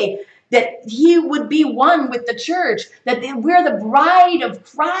say that he would be one with the church, that we're the bride of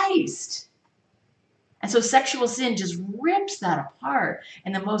Christ. And so sexual sin just rips that apart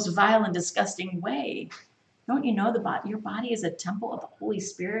in the most vile and disgusting way. Don't you know your body is a temple of the Holy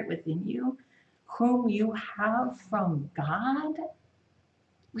Spirit within you, whom you have from God?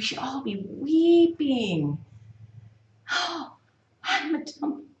 We should all be weeping. Oh, I'm a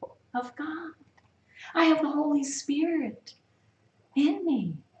temple of God. I have the Holy Spirit in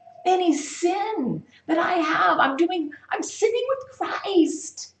me. Any sin that I have, I'm sinning with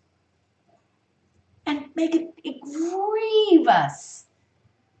Christ. And make it grieve us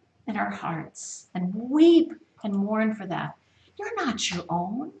in our hearts and weep and mourn for that. You're not your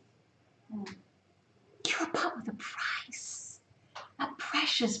own. You're bought with a price, a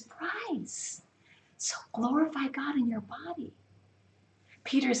precious price. So glorify God in your body.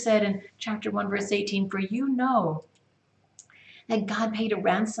 Peter said in chapter 1, verse 18, for you know that God paid a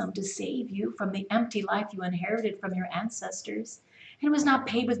ransom to save you from the empty life you inherited from your ancestors. And it was not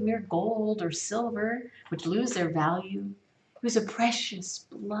paid with mere gold or silver, which lose their value. It was a precious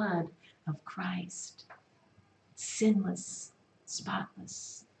blood of Christ. Sinless,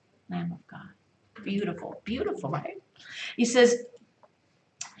 spotless Lamb of God. Beautiful, beautiful, right? He says,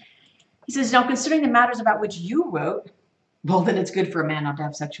 now considering the matters about which you wrote, well, then it's good for a man not to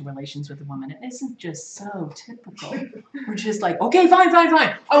have sexual relations with a woman. It isn't just so typical. We're just like, okay, fine.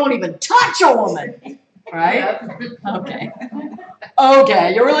 I won't even touch a woman. Right? Okay.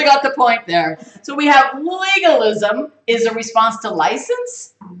 Okay, you really got the point there. So we have legalism is a response to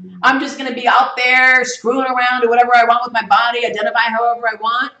license. I'm just going to be out there screwing around, do whatever I want with my body, identify however I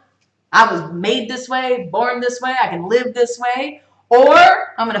want. I was made this way, born this way, I can live this way. Or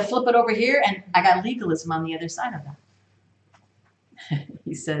I'm going to flip it over here, and I got legalism on the other side of that.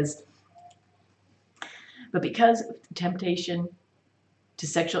 He says, but because of temptation to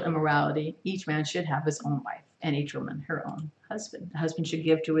sexual immorality, each man should have his own wife, and each woman her own husband. The husband should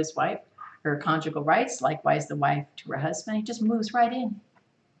give to his wife her conjugal rights, likewise the wife to her husband. He just moves right in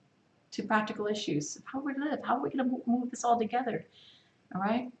to practical issues of how we live. How are we going to move this all together? All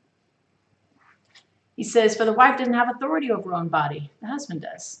right? He says, for the wife doesn't have authority over her own body. The husband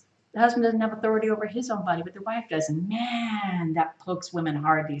does. The husband doesn't have authority over his own body, but the wife does. And man, that pokes women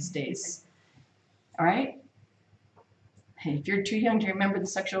hard these days. All right? If you're too young to remember the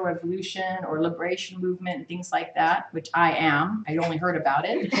sexual revolution or liberation movement and things like that, which I am, I only heard about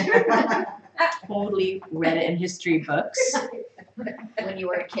it. Totally read it in history books. When you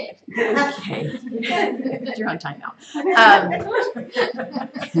were a kid. Okay. You're on time now.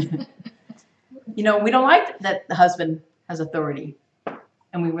 We don't like that the husband has authority.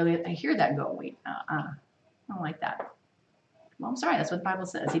 And I hear that go, I don't like that. Well, I'm sorry, that's what the Bible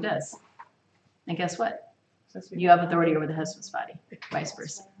says. He does. And guess what? You have authority over the husband's body, vice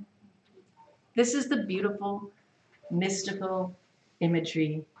versa. This is the beautiful, mystical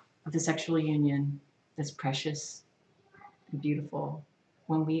imagery of the sexual union that's precious and beautiful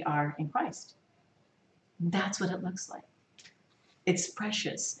when we are in Christ. That's what it looks like. It's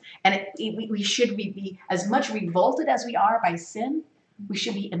precious. And we should be as much revolted as we are by sin. We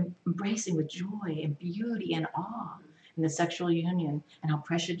should be embracing with joy and beauty and awe in the sexual union and how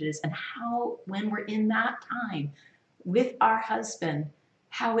precious it is, and how, when we're in that time with our husband,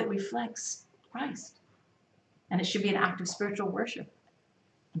 how it reflects Christ. And it should be an act of spiritual worship.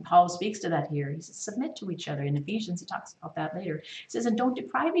 And Paul speaks to that here. He says, submit to each other. In Ephesians, he talks about that later. He says, and don't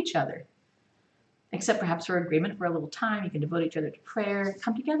deprive each other, except perhaps for agreement for a little time. You can devote each other to prayer,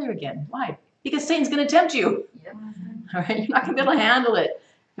 come together again. Why? Because Satan's going to tempt you. Yep. All right, you're not going to be able to handle it.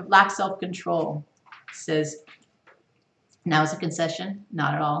 You lack self-control. It says, now is a concession?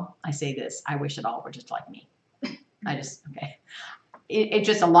 Not at all. I say this. I wish it all were just like me. Okay. It's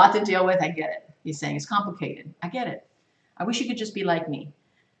just a lot to deal with. I get it. He's saying it's complicated. I get it. I wish you could just be like me.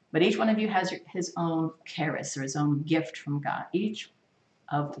 But each one of you has his own charis, or his own gift from God. Each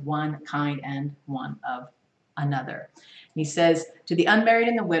of one kind and one of another. He says, to the unmarried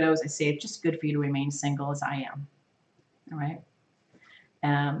and the widows, I say it's just good for you to remain single as I am. All right?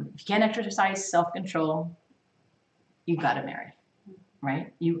 If you can't exercise self-control, you've got to marry,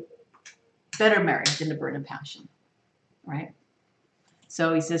 right? You better marry than to burn in passion, right?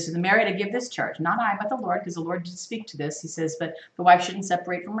 So he says, to the married, I give this charge, not I, but the Lord, because the Lord did speak to this. He says, but the wife shouldn't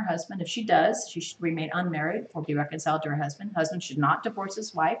separate from her husband. If she does, she should remain unmarried or be reconciled to her husband. Husband should not divorce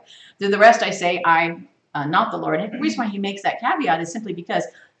his wife. To the rest, I say, I, not the Lord. And the reason why he makes that caveat is simply because,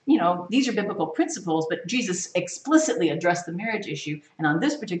 you know, these are biblical principles, but Jesus explicitly addressed the marriage issue. And on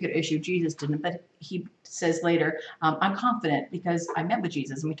this particular issue, Jesus didn't. But he says later, I'm confident because I met with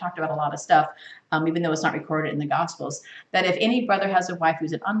Jesus and we talked about a lot of stuff, even though it's not recorded in the Gospels, that if any brother has a wife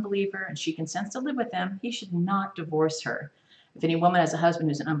who's an unbeliever and she consents to live with him, he should not divorce her. If any woman has a husband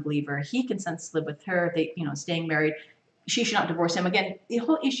who's an unbeliever, he consents to live with her, they, you know, staying married, she should not divorce him. Again, the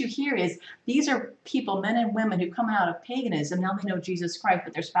whole issue here is these are people, men and women, who come out of paganism. Now they know Jesus Christ,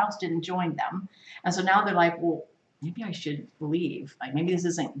 but their spouse didn't join them. And so now they're like, well, maybe I should leave. Like, maybe this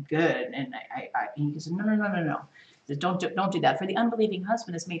isn't good. And he says, no. He says, don't do that. For the unbelieving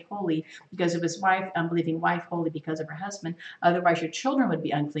husband is made holy because of his wife, unbelieving wife holy because of her husband. Otherwise your children would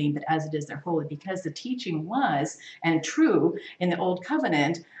be unclean, but as it is, they're holy. Because the teaching was, and true in the old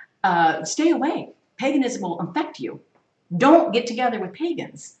covenant, stay away. Paganism will infect you. Don't get together with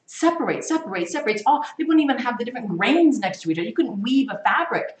pagans. Separate. It's all, they wouldn't even have the different grains next to each other. You couldn't weave a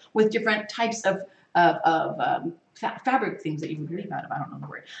fabric with different types of fabric things that you would weave out of. I don't know the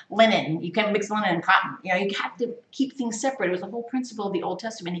word. Linen. You can't mix linen and cotton. You know, you have to keep things separate. It was the whole principle of the Old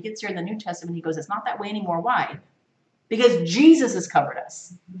Testament. He gets here in the New Testament. He goes, it's not that way anymore. Why? Because Jesus has covered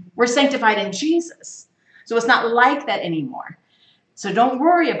us. We're sanctified in Jesus. So it's not like that anymore. So don't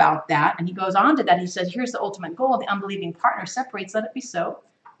worry about that. And he goes on to that. He says, here's the ultimate goal. The unbelieving partner separates. Let it be so.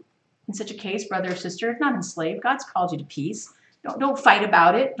 In such a case, brother or sister, if not enslaved, God's called you to peace. Don't fight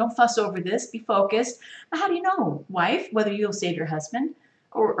about it. Don't fuss over this. Be focused. But how do you know, wife, whether you'll save your husband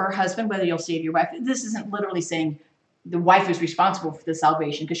or husband, whether you'll save your wife? This isn't literally saying the wife is responsible for the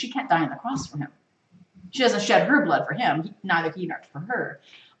salvation because she can't die on the cross for him. She doesn't shed her blood for him, neither he nor for her.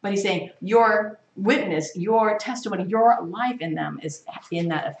 But he's saying your witness, your testimony, your life in them is in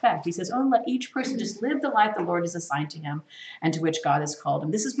that effect. He says, oh, let each person just live the life the Lord has assigned to him and to which God has called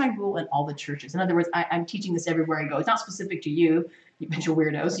him. This is my rule in all the churches. In other words, I'm teaching this everywhere I go. It's not specific to you. You bunch of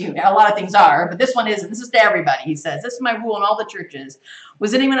weirdos. A lot of things are, but this one isn't. This is to everybody, he says. This is my rule in all the churches.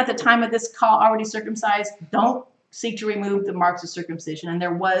 Was anyone at the time of this call already circumcised? Don't seek to remove the marks of circumcision. And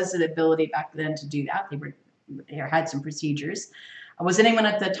there was an ability back then to do that. They had some procedures. Was anyone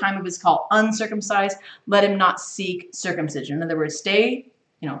at the time of his call uncircumcised? Let him not seek circumcision. In other words, stay,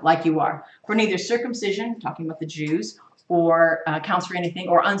 like you are. For neither circumcision, talking about the Jews, or counts for anything,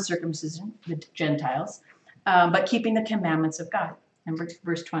 or uncircumcision, the Gentiles, but keeping the commandments of God. And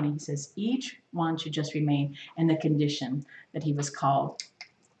verse 20, he says, each one should just remain in the condition that he was called.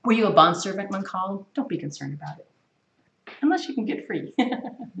 Were you a bondservant when called? Don't be concerned about it, unless you can get free.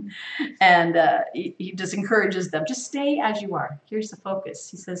 And he just encourages them, just stay as you are. Here's the focus.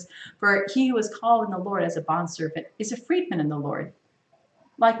 He says, for he who is called in the Lord as a bondservant is a freedman in the Lord.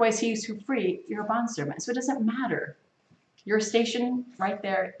 Likewise, he who's free, you're a bondservant. So it doesn't matter. Your station right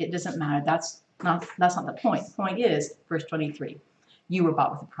there, it doesn't matter. That's not the point. The point is, verse 23, you were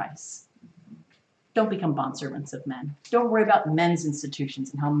bought with a price. Don't become bondservants of men. Don't worry about men's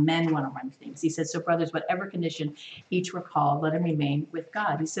institutions and how men want to run things. He says, so brothers, whatever condition each were called, let him remain with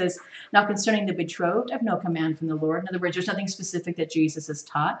God. He says, now concerning the betrothed, I have no command from the Lord. In other words, there's nothing specific that Jesus has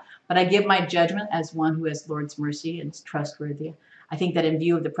taught, but I give my judgment as one who has Lord's mercy and is trustworthy. I think that in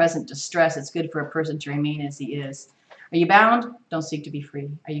view of the present distress, it's good for a person to remain as he is. Are you bound? Don't seek to be free.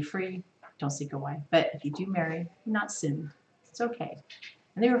 Are you free? Don't seek a wife. But if you do marry, do not sin. It's okay.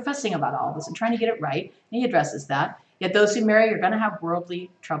 And they were fussing about all this and trying to get it right. And he addresses that. Yet those who marry are going to have worldly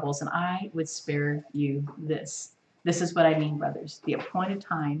troubles, and I would spare you this. This is what I mean, brothers. The appointed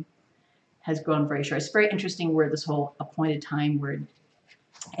time has grown very short. It's a very interesting word, this whole appointed time word.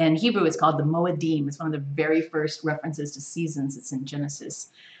 In Hebrew, it's called the Moedim. It's one of the very first references to seasons. It's in Genesis.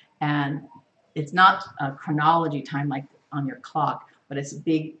 And it's not a chronology time like on your clock, but it's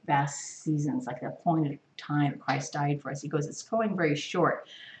big, vast seasons, like the appointed time Christ died for us. He goes, it's going very short.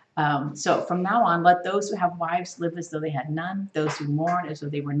 So from now on, let those who have wives live as though they had none, those who mourn as though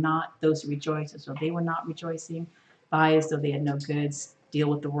they were not, those who rejoice as though they were not rejoicing, buy as though they had no goods, deal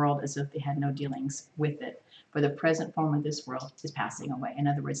with the world as if they had no dealings with it. For the present form of this world is passing away. In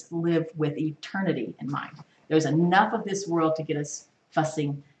other words, live with eternity in mind. There's enough of this world to get us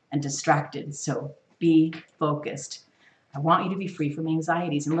fussing and distracted. So be focused. I want you to be free from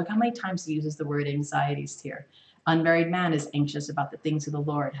anxieties. And look how many times he uses the word anxieties here. Unmarried man is anxious about the things of the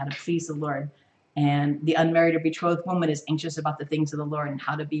Lord, how to please the Lord. And the unmarried or betrothed woman is anxious about the things of the Lord and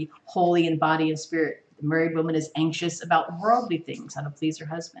how to be holy in body and spirit. The married woman is anxious about worldly things, how to please her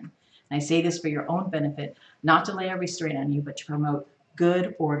husband. And I say this for your own benefit, not to lay a restraint on you, but to promote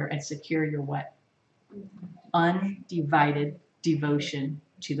good order and secure your what? Undivided devotion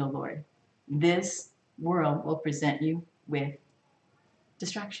to the Lord. This world will present you with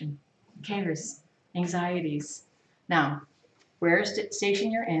distraction, cares, anxieties. Now, where's the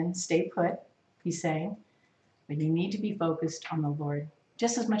station you're in, stay put, he's saying, but you need to be focused on the Lord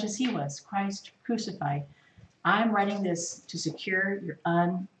just as much as he was, Christ crucified. I'm writing this to secure your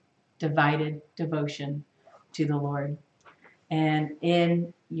undivided devotion to the Lord. And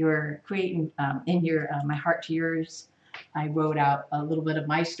in your creating, in your My Heart to Yours, I wrote out a little bit of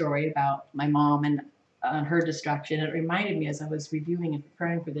my story about my mom and her distraction. It reminded me as I was reviewing and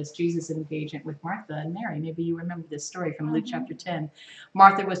preparing for this Jesus engagement with Martha and Mary. Maybe you remember this story from Luke chapter 10.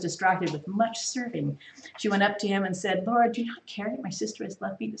 Martha was distracted with much serving. She went up to him and said, Lord, do you not care that my sister has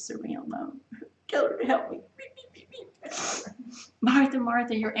left me to serve me alone? Tell her to help me. Martha,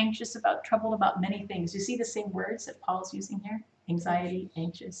 Martha, you're anxious about, troubled about many things. You see the same words that Paul's using here? Anxiety,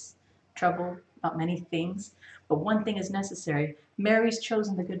 anxious, troubled about many things. But one thing is necessary. Mary's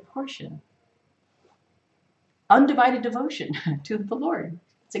chosen the good portion. Undivided devotion to the Lord.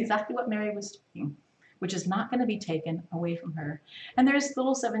 It's exactly what Mary was doing, which is not going to be taken away from her. And there's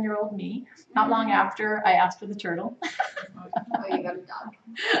little 7-year-old me. Not long after I asked for the turtle. Oh, you got a dog.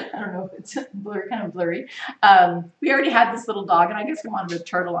 I don't know if it's kind of blurry. We already had this little dog, and I guess we wanted a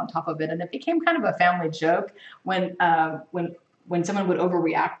turtle on top of it. And it became kind of a family joke when someone would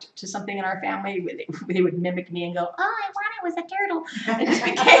overreact to something in our family. They would mimic me and go, "Oh, I wanted was a turtle."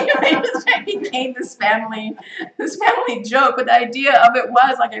 It became this family joke. But the idea of it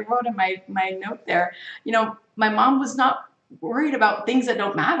was, like I wrote in my note there, my mom was not worried about things that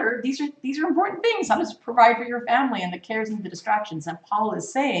don't matter. These are important things. How to provide for your family and the cares and the distractions. And Paul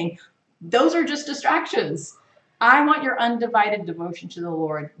is saying, those are just distractions. I want your undivided devotion to the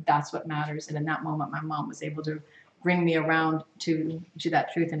Lord. That's what matters. And in that moment, my mom was able to bring me around to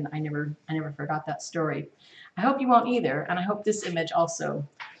that truth, and I never forgot that story. I hope you won't either, and I hope this image also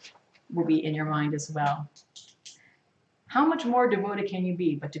will be in your mind as well. How much more devoted can you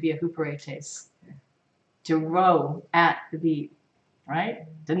be but to be a huperetes? To row at the beat, right?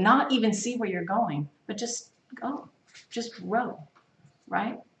 To not even see where you're going, but just go. Just row,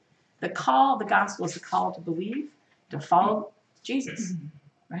 right? The gospel is the call to believe, to follow Jesus,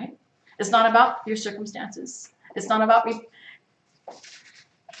 right? It's not about your circumstances. It's not about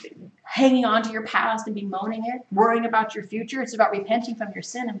hanging on to your past and bemoaning it, worrying about your future. It's about repenting from your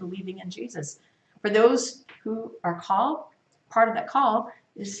sin and believing in Jesus. For those who are called, part of that call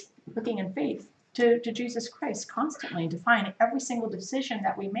is looking in faith to Jesus Christ constantly, and to find every single decision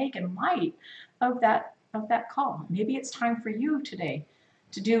that we make in light of that call. Maybe it's time for you today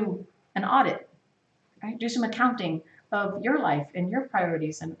to do an audit, right? Do some accounting of your life and your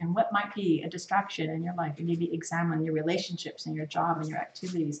priorities and what might be a distraction in your life. And maybe examine your relationships and your job and your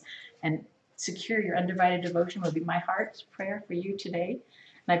activities, and secure your undivided devotion will be my heart's prayer for you today.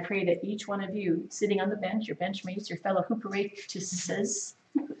 And I pray that each one of you sitting on the bench, your benchmates, your fellow huperetes,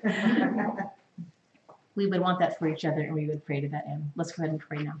 we would want that for each other, and we would pray to that end. Let's go ahead and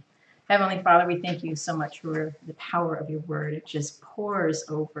pray now. Heavenly Father, we thank you so much for the power of your word. It just pours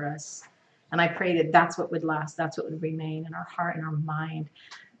over us. And I pray that that's what would last, that's what would remain in our heart and our mind.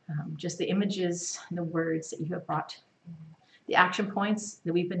 Just the images, the words that you have brought, the action points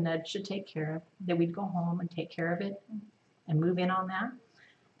that we've been nudged to take care of, that we'd go home and take care of it and move in on that,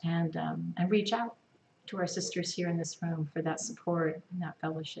 and reach out to our sisters here in this room for that support and that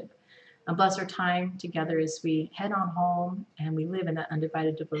fellowship. And bless our time together as we head on home and we live in that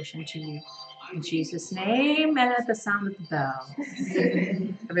undivided devotion to you. In Jesus' name, and at the sound of the bell.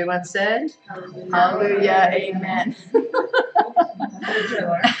 Everyone said, Hallelujah, amen.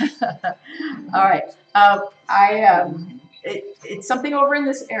 All right. It's something over in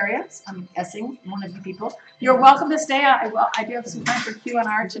this area. I'm guessing one of you people. You're welcome to stay. I do have some time for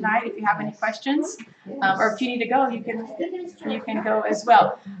Q&R tonight. If you have any questions, or if you need to go, you can go as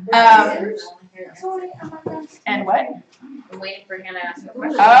well. And what? I'm waiting for Hannah to ask a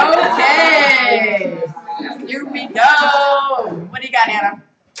question. Okay. Here we go. What do you got, Hannah?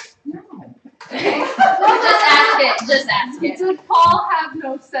 Just ask it. just ask it. Did Paul have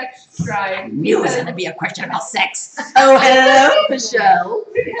no sex drive? Knew it was going to be a question about sex. Oh, hello, Michelle.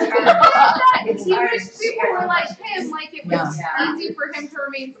 Hebrews people were like him, like it was easy for him to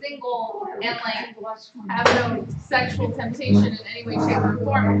remain single and like have no sexual temptation in any way, shape, or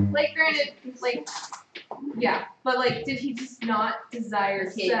form. Like, granted, like, yeah, but like, did he just not desire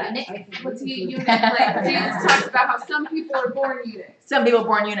Was he a sex? eunuch? Was he a eunuch? Like, Jesus talks about how some people are born eunuchs. Some people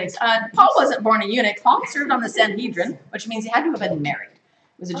born eunuchs. Paul wasn't born a eunuch. Paul served on the Sanhedrin, which means he had to have been married.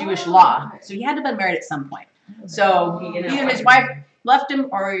 It was a Jewish law, so he had to have been married at some point. So either his wife left him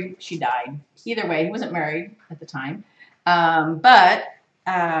or she died. Either way, he wasn't married at the time. But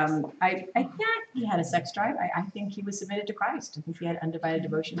he had a sex drive. I think he was submitted to Christ. I think he had undivided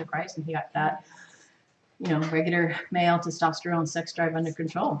devotion to Christ, and he got that, regular male testosterone sex drive under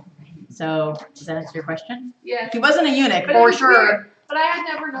control. So does that answer your question? Yeah. He wasn't a eunuch, But it for was sure. weird. But I had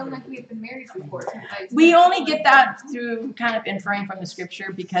never known that he had been married before. We only get that through kind of inferring from the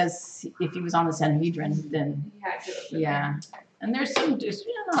scripture, because if he was on the Sanhedrin, then He had to. yeah. And there's some,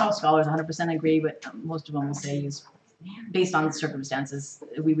 not all scholars 100% agree, but most of them will say he's, based on the circumstances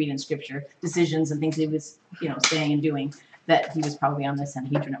we read in scripture, decisions and things he was, saying and doing, that he was probably on the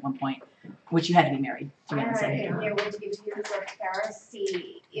Sanhedrin at one point, which you had to be married to be on the Sanhedrin. It would, if he was a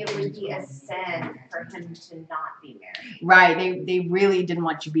Pharisee, it would be a sin for him to not be married. Right, they really didn't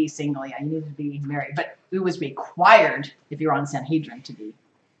want you to be single. Yeah, you needed to be married, but it was required if you're on the Sanhedrin to be.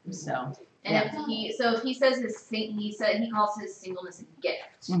 So. And if he says he calls his singleness a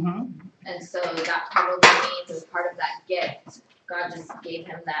gift, and so that probably means as part of that gift, God just gave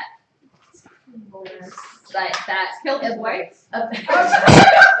him that Killed his wife?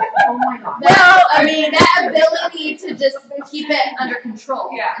 Oh my God. That ability to just keep it under control,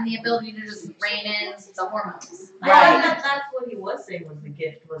 and the ability to just rein in the hormones. Right. That's what he was saying was the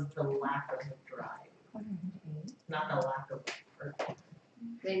gift was the lack of the drive, not the lack of effort.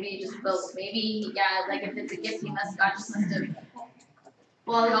 Maybe like if it's a gift, God just must have.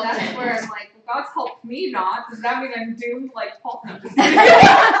 Well, that's where I'm like, well, God's helped me not. Does that mean I'm doomed like Paul?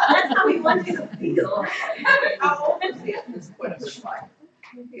 That's how he wants you to feel. How old is he at this point of his life?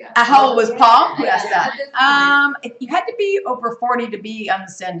 How old was Paul? Who asked that? You had to be over 40 to be on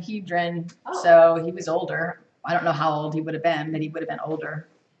the Sanhedrin, so he was older. I don't know how old he would have been, but he would have been older.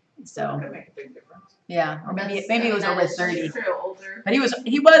 So Could make a big difference. yeah, or maybe he was over 30. True, older. But he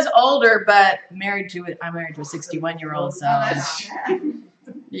was older, but I'm married to a 61-year-old. So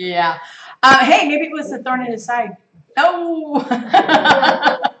yeah. Hey, maybe it was the thorn in his side. Oh.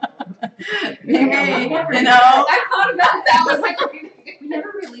 Maybe, I thought about that. I was like, We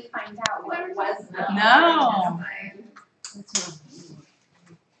never really find out what it was. No.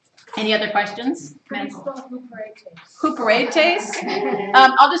 Any other questions? Hooperetes.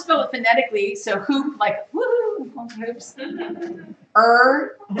 I'll just spell it phonetically. So hoop, like woo, hoops. Like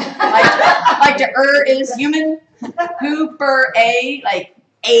the is human. Hooper a, like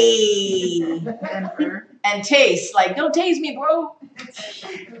a. And taste, like don't tase me, bro.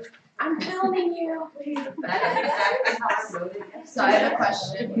 I'm filming you. That is exactly how I wrote it. So I have a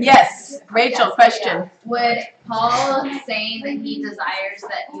question. Yes, Rachel, question. Would Paul saying that he desires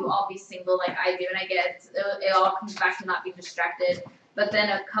that you all be single like I do, and I get it all comes back to not being distracted, but then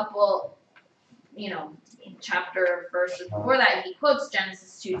a couple, chapter verses before that, he quotes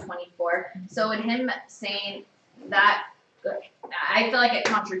Genesis 2:24. So would him saying that, I feel like it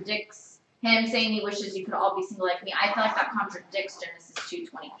contradicts him saying he wishes you could all be single like me. I feel like that contradicts Genesis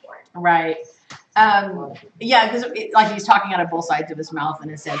 2:24. Right. Yeah, because like he's talking out of both sides of his mouth, and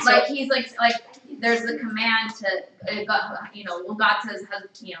it says Like he's like there's the command to God says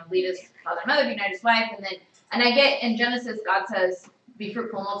lead his father and mother, be united his wife, and I get in Genesis God says be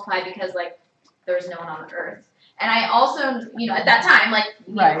fruitful and multiply because like there's no one on the earth. And I also, at that time,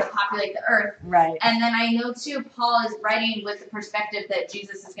 to populate the earth. Right. And then I know, too, Paul is writing with the perspective that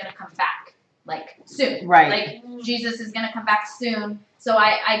Jesus is going to come back, soon. Right. Like, Jesus is going to come back soon. So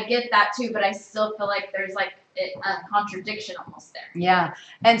I get that, too, but I still feel like there's, a contradiction almost there. Yeah.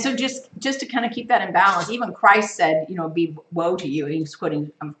 And so just to kind of keep that in balance, even Christ said, be woe to you. He's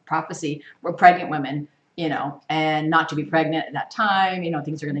quoting prophecy. We're pregnant women. And not to be pregnant at that time,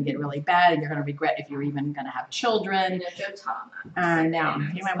 things are going to get really bad and you're going to regret if you're even going to have children. Joe taught that. Now,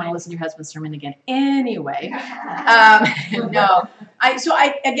 you might want to listen to your husband's sermon again anyway. No.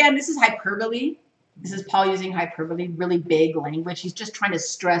 Again, this is hyperbole. This is Paul using hyperbole, really big language. He's just trying to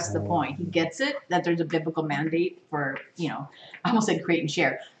stress the point. He gets it, that there's a biblical mandate for, I almost said create and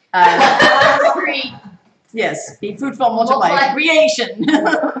share. Yes, be fruitful, multiply, creation.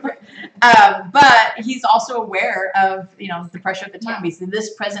 But he's also aware of, the pressure of the time. He's in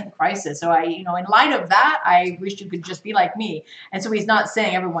this present crisis. So in light of that, I wish you could just be like me. And so he's not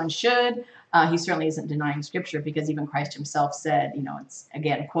saying everyone should. He certainly isn't denying scripture, because even Christ himself said, it's,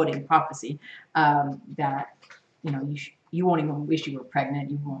 again, quoting prophecy, that, you won't even wish you were pregnant.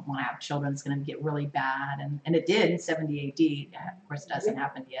 You won't want to have children. It's going to get really bad. And it did in 70 AD. Of course, it hasn't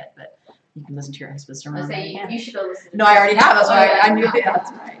happened yet, but you can listen to your husband's sermon. I say you should go listen. No, I already have. That's why I knew that.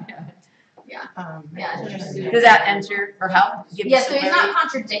 That's right. Yeah. Does that answer or help? Give you Yeah, so some he's clarity? not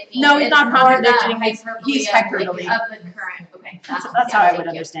contradicting. No, he's it's not more the contradicting. He's hyperbole. of the current. Okay. That's how I would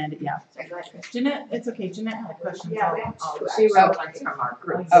understand it. Yeah. Sorry, go ahead, Chris. Jeanette, it's okay. Jeanette had a question. Yeah, we have two, She wrote actually. from our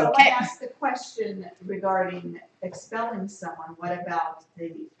group. So Okay. I asked the question regarding expelling someone, what about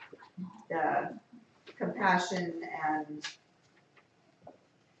the compassion and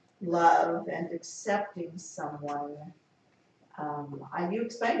love and accepting someone? You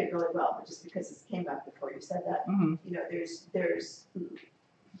explained it really well, but just because it came up before you said that, Mhm. there's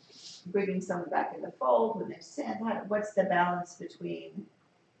bringing someone back in the fold when they've sinned. What's the balance between?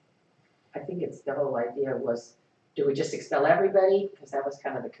 I think it's the whole idea was, do we just expel everybody? Because that was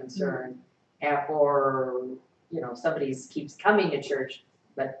kind of the concern. Or, somebody keeps coming to church,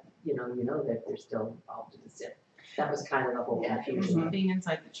 but you know that they're still involved in the sin. That was kind of the whole confusion. Mhm. Being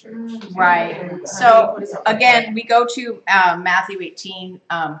inside the church. Right. So again, we go to Matthew 18,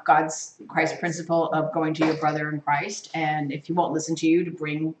 Christ's principle of going to your brother in Christ, and if he won't listen to you, to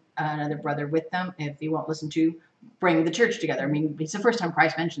bring another brother with them. If he won't listen to, bring the church together. I mean, it's the first time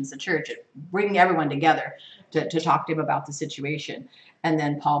Christ mentions the church, bringing everyone together to talk to him about the situation. And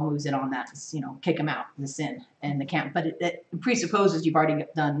then Paul moves it on that, kick him out, the sin and the camp. But it presupposes you've already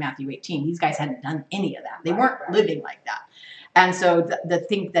done Matthew 18. These guys hadn't done any of that. They weren't living like that. And so the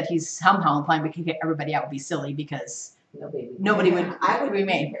think that he's somehow implying we can get everybody out would be silly, because nobody would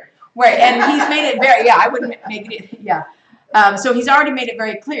remain. Right, and he's made it very, I wouldn't make it, so he's already made it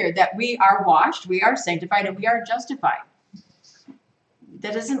very clear that we are washed, we are sanctified, and we are justified.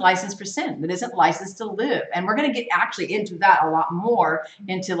 That isn't licensed for sin. That isn't licensed to live. And we're going to get actually into that a lot more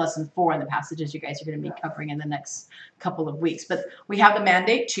into lesson 4 in the passages you guys are going to be covering in the next couple of weeks. But we have the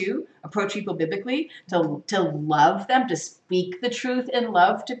mandate to approach people biblically, to love them, to speak the truth in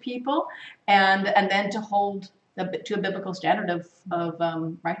love to people, and then to hold to a biblical standard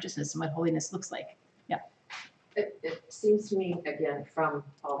of righteousness and what holiness looks like. It seems to me, again, from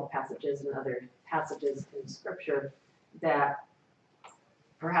all the passages and other passages in Scripture, that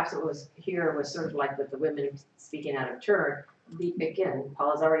perhaps it was sort of like with the women speaking out of turn. Again,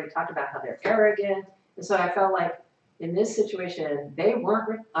 Paul has already talked about how they're arrogant. And so I felt like in this situation, they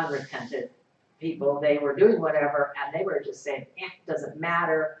weren't unrepentant people. They were doing whatever, and they were just saying, it doesn't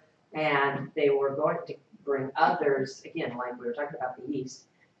matter. And they were going to bring others, again, like we were talking about the yeast,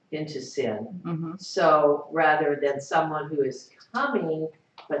 into sin. Mm-hmm. So rather than someone who is coming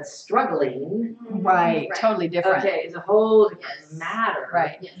but struggling, Right, totally different. okay, is a whole different Yes. matter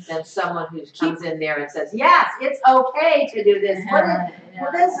Right. Yes. than someone who comes in there and says, yes, it's okay to do this.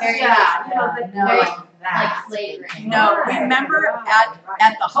 What is Very that? No. Like that. slavery. No, Right, remember right, right.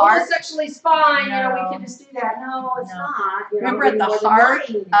 at the heart Homosexually's fine, No. we can just do that. No, it's No. not. Remember, at the more than heart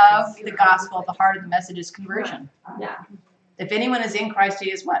lying of is. the gospel, at the heart of the message is conversion. Yeah. If anyone is in Christ,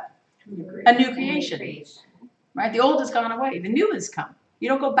 he is what? A new creation. Right? The old has gone away. The new has come. You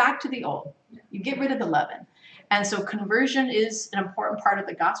don't go back to the old. You get rid of the leaven. And so conversion is an important part of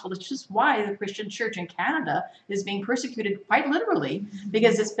the gospel. It's just why the Christian church in Canada is being persecuted quite literally,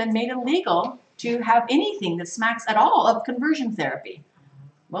 because it's been made illegal to have anything that smacks at all of conversion therapy.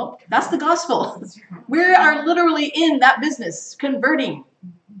 Well, that's the gospel. We are literally in that business, converting,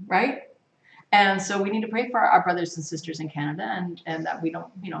 right? And so we need to pray for our brothers and sisters in Canada, and that we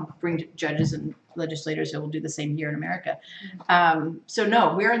don't, bring judges and legislators who will do the same here in America. So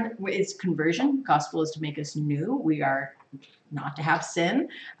no, it's conversion. Gospel is to make us new. We are not to have sin.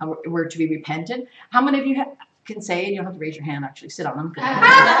 We're to be repentant. How many of you can say, and you don't have to raise your hand, actually, sit on them.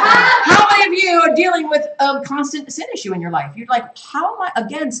 How many of you are dealing with a constant sin issue in your life? You're like, how am I,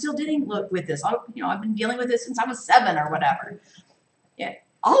 again, still dealing with this? I've been dealing with this since I was 7 or whatever. Yeah.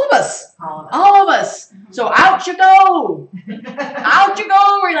 All of us. All of us. So out you go. Out you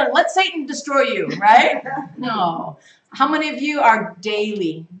go. We're going to let Satan destroy you, right? No. How many of you are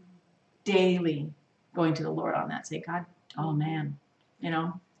daily going to the Lord on that? Say, God, oh man,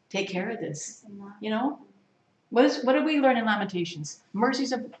 take care of this. What did we learn in Lamentations?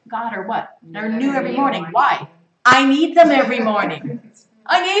 Mercies of God are what? They're new every morning. Why? I need them every morning.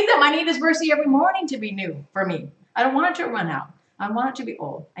 I need them. I need His mercy every morning to be new for me. I don't want it to run out. I want it to be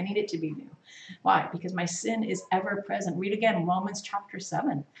old. I need it to be new. Why? Because my sin is ever present. Read again Romans chapter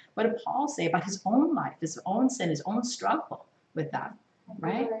 7. What did Paul say about his own life, his own sin, his own struggle with that?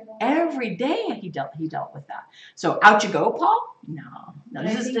 Right? Every day he dealt with that. So out you go, Paul? No.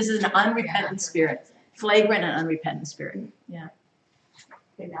 This is an unrepentant spirit. Flagrant and unrepentant spirit. Yeah.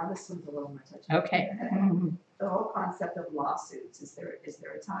 Okay, now this one's a little more touchy. Okay. The whole concept of lawsuits, is there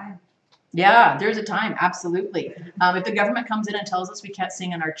a time? Yeah, there's a time, absolutely. If the government comes in and tells us we can't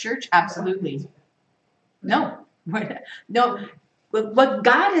sing in our church, absolutely. No. No. What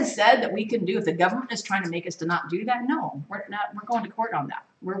God has said that we can do, if the government is trying to make us to not do that, no, we're going to court on that.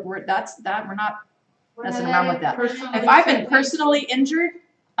 We're not messing around with that. If I've been personally injured,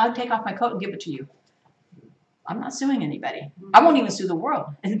 I'll take off my coat and give it to you. I'm not suing anybody. I won't even sue the world.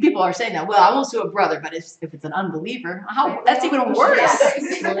 And people are saying that, well, I won't sue a brother, but if it's an unbeliever, that's even worse.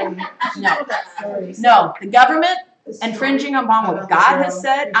 No, the government infringing upon what God has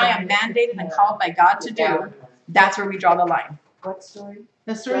said, I am mandated and called by God to do. That's where we draw the line. What story?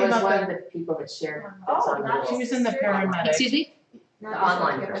 The There story was about one of the, the people that shared. she was in the paramedic. Excuse me? The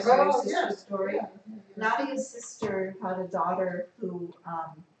online person. Oh, yeah. Story. Nadia's sister had a daughter who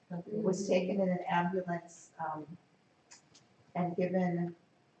was taken in an ambulance and given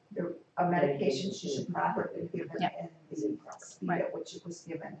a medication she should not have been given Yeah. in the speed Right. at which it was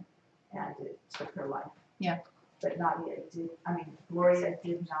given, and it took her life. Yeah. But Gloria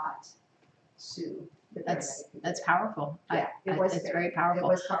did not sue the That's paramedic. powerful. Yeah, it was It's very- very It powerful.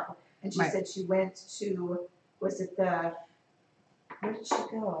 was powerful. And she Right. said she went to, where did she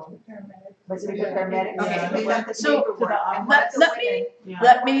go? Was it the paramedic? Okay. They got the So, paperwork, and one let- of the let me-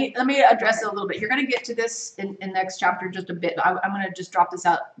 women- Let me address it a little bit. You're going to get to this in next chapter just a bit. I'm going to just drop this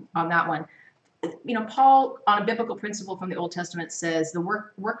out on that one. You know, Paul, on a biblical principle from the Old Testament, says the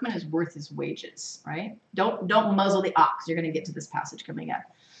workman is worth his wages, right? Don't muzzle the ox. You're going to get to this passage coming up.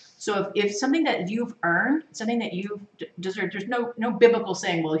 So if something that you've earned, something that you've deserved, there's no biblical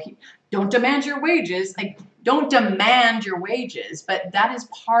saying, well, don't demand your wages. Like, don't demand your wages, but that is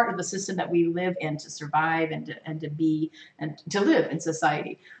part of the system that we live in to survive and to be and to live in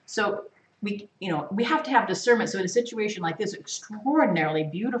society. So we have to have discernment. So in a situation like this, extraordinarily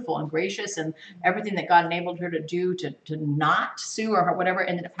beautiful and gracious, and everything that God enabled her to do to not sue or whatever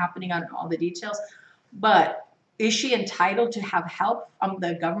ended up happening on all the details, but is she entitled to have help from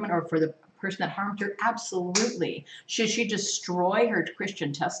the government or for the person that harmed her? Absolutely. Should she destroy her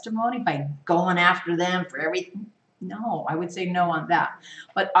Christian testimony by going after them for everything? No, I would say no on that.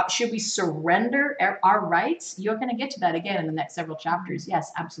 But should we surrender our rights? You're going to get to that again in the next several chapters.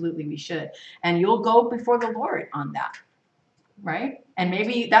 Yes, absolutely we should. And you'll go before the Lord on that. Right? And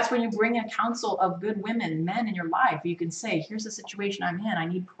maybe that's when you bring a council of good women, men in your life. You can say, here's the situation I'm in. I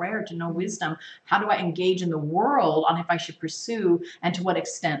need prayer to know wisdom. How do I engage in the world on if I should pursue, and to what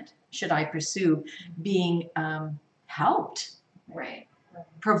extent should I pursue being helped, Right.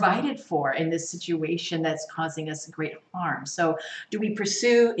 provided for in this situation that's causing us great harm. So do we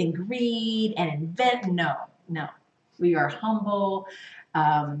pursue in greed and invent? No. We are humble.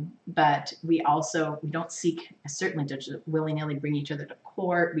 But we don't seek certainly to willy-nilly bring each other to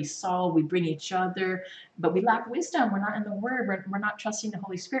court. We bring each other, but we lack wisdom. We're not in the Word. We're not trusting the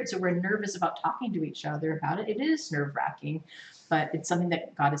Holy Spirit. So we're nervous about talking to each other about it. It is nerve-wracking, but it's something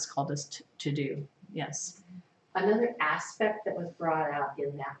that God has called us to do. Yes. Another aspect that was brought out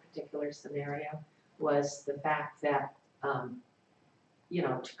in that particular scenario was the fact that,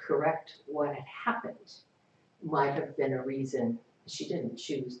 to correct what had happened might have been a reason. She didn't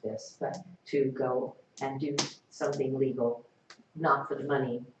choose this, but to go and do something legal, not for the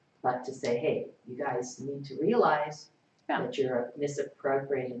money, but to say, hey, you guys need to realize that you're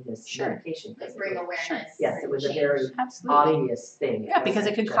misappropriating this medication. Like bring awareness. Yes, it was a change. very Absolutely. obvious thing. Yeah, because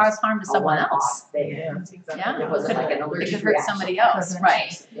it could wasn't cause just harm to a someone one-off else. thing. Yeah. It wasn't like an It allergic could hurt reaction. somebody else.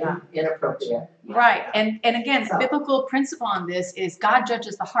 Right. Inappropriate. Right. And again, So- biblical principle on this is God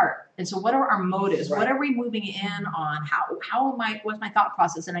judges the heart. And so what are our motives? What Right. are we moving in on? What's my thought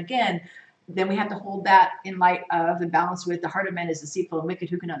process? And again, then we have to hold that in light of and balance with the heart of man is deceitful and wicked,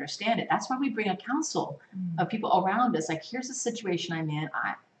 who can understand it? That's why we bring a council of people around us. Like, here's the situation I'm in.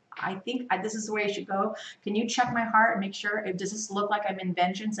 I think this is the way I should go. Can you check my heart and make sure, does this look like I'm in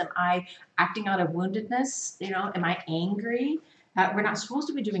vengeance? Am I acting out of woundedness? Am I angry? We're not supposed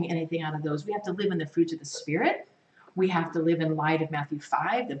to be doing anything out of those. We have to live in the fruits of the Spirit. We have to live in light of Matthew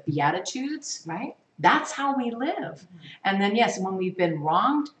 5, the Beatitudes, right? That's how we live. And then, yes, when we've been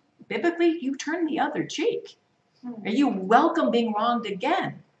wronged, biblically, you turn the other cheek. You welcome being wronged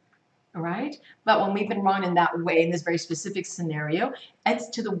again. right? But when we've been wronged in that way, in this very specific scenario, it's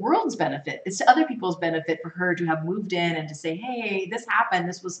to the world's benefit. It's to other people's benefit for her to have moved in and to say, hey, this happened.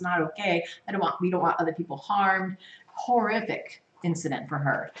 This was not okay. We don't want other people harmed. Horrific incident for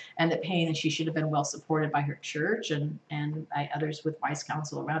her and the pain, and she should have been well supported by her church and by others with wise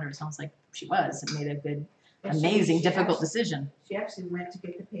counsel around her. It sounds like she was and made a good, And amazing, she difficult decision. She actually went to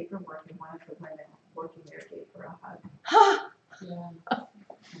get the paperwork and one of the women working there gave her a hug. So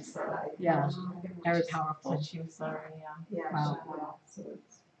Yeah, very Said powerful. she was sorry, yeah. Yeah. Wow. So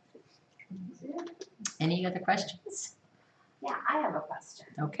it's. Any other questions? Yeah, I have a question.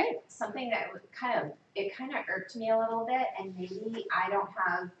 Okay. Something that would kind of irked me a little bit, and maybe I don't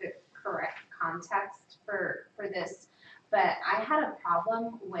have the correct context for this, but I had a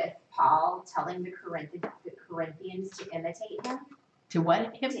problem with Paul telling the Corinthians to imitate him. To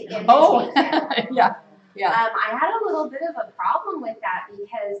what? Him? To imitate Oh, him. yeah. Yeah. I had a little bit of a problem with that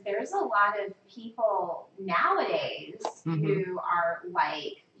because there's a lot of people nowadays who are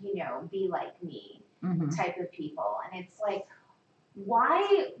like, be like me Mm-hmm. type of people. And it's like,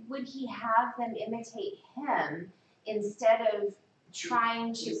 why would he have them imitate him instead of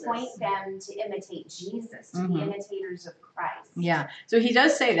trying to point them to imitate Jesus, to be imitators of Christ? Yeah. So he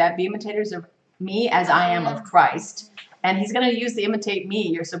does say that, be imitators of me as I am of Christ. And he's going to use the imitate me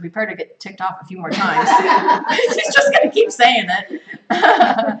here, so prepare to get ticked off a few more times. He's just going to keep saying it.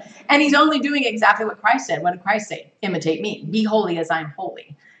 And he's only doing exactly what Christ said. What did Christ say? Imitate me. Be holy as I'm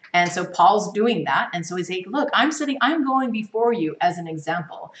holy. And so Paul's doing that. And so he's saying, look, I'm going before you as an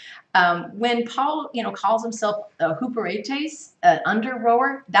example. When Paul, calls himself a huperetes, an under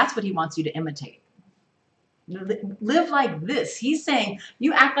rower, that's what he wants you to imitate. Live like this. He's saying,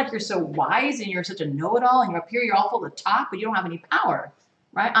 you act like you're so wise and you're such a know-it-all and you're up here, you're all full of talk, but you don't have any power,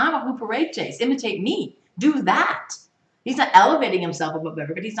 right? I'm a huperetes. Imitate me. Do that. He's not elevating himself above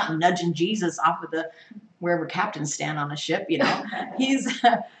everybody. He's not nudging Jesus off of wherever captains stand on a ship,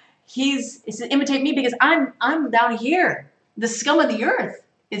 He said, imitate me because I'm down here, the scum of the earth.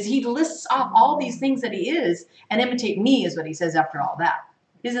 He lists off all these things that he is, and imitate me is what he says after all that.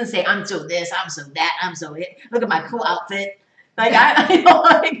 He doesn't say, I'm so this, I'm so that, I'm so it. Look at my cool outfit. Like, I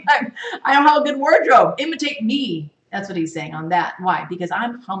don't have a good wardrobe. Imitate me. That's what he's saying on that. Why? Because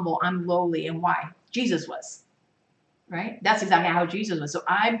I'm humble, I'm lowly, and why? Jesus was. Right? That's exactly how Jesus was. So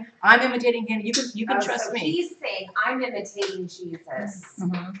I'm imitating him. You can trust so me. He's saying, I'm imitating Jesus.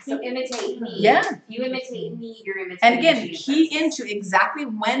 So imitate me. Yeah. If you imitate me, you're imitating And again, Jesus. key into exactly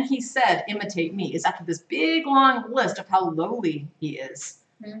when he said, imitate me, is after this big, long list of how lowly he is.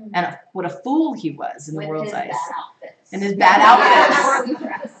 And what a fool he was in the world's eyes. And his bad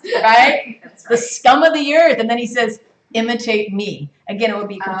outfits. Right? That's The scum of the earth. And then he says, imitate me. Again, it would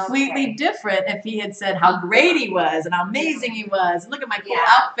be completely different if he had said how great he was and how amazing he was. Look at my cool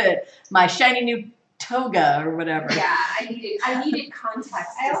outfit, my shiny new toga or whatever. Yeah, I needed context.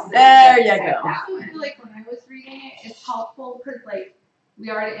 There you go. I also feel like when I was reading it, it's helpful because we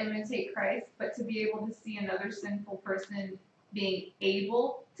are to imitate Christ, but to be able to see another sinful person being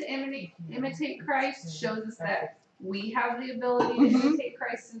able to imitate Christ shows us that we have the ability to imitate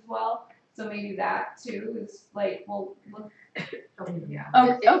Christ as well. So maybe that too is look.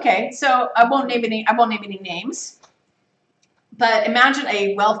 Yeah. Okay, so I won't name any names. But imagine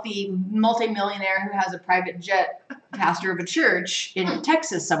a wealthy multimillionaire who has a private jet, pastor of a church in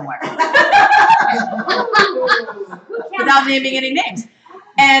Texas somewhere. Without naming any names.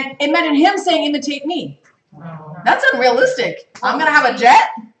 And imagine him saying, imitate me. That's unrealistic. I'm going to have a jet.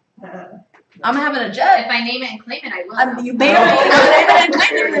 I'm having a jet. If I name it and claim it, I will. You may or may not name it and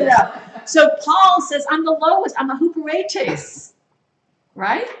claim it. So Paul says, I'm the lowest. I'm a huperetes.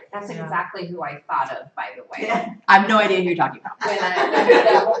 Right? That's exactly who I thought of, by the way. I have no idea who you're talking about. When I hear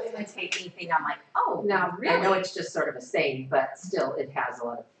that whole imitate me thing, I'm like, oh, Now, really? I know it's just sort of a saying, but still it has a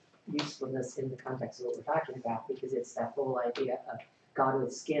lot of usefulness in the context of what we're talking about, because it's that whole idea of God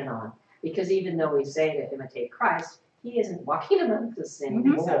with skin on. Because even though we say to imitate Christ, he isn't walking among us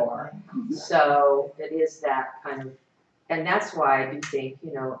anymore. So it is that kind of, and that's why I do think,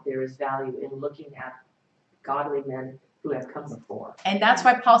 there is value in looking at godly men who have come before. And that's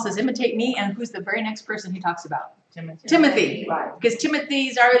why Paul says, imitate me, and who's the very next person he talks about? Timothy. Right. Because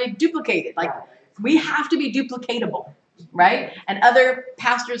Timothy's already duplicated. Right. We have to be duplicatable, right? And other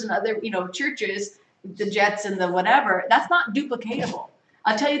pastors and other, churches, the jets and the whatever, that's not duplicatable.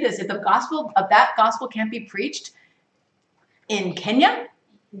 I'll tell you this, if that gospel can't be preached in Kenya,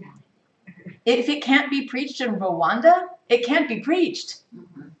 if it can't be preached in Rwanda, it can't be preached.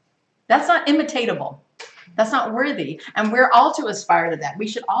 That's not imitatable. That's not worthy. And we're all to aspire to that. We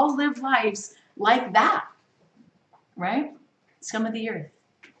should all live lives like that. Right? Scum of the earth.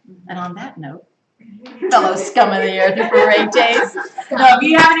 And on that note, fellow scum of the earth who parade days. No, if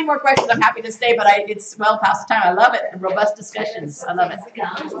you have any more questions, I'm happy to stay, but it's well past the time. I love it. Robust discussions. I love it.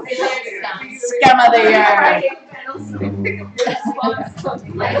 Scum of the earth.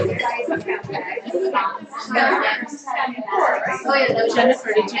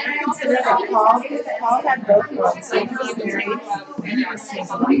 Jennifer, did you consider that Paul had both worlds, like he was married and he was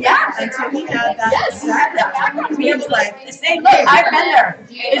single. Yeah. Until he had that, he was like, Say, look, I've been there.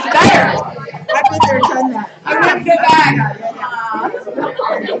 It's better. I've been there, done that. I want to go back.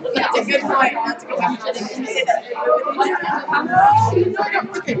 That's a good point. That's a good point. Did you say that?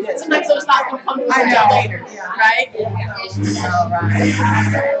 Sometimes those thoughts will come to I us know. later, right? All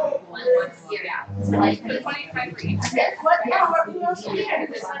right. Like the 25 for each.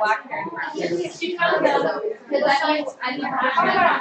 Because I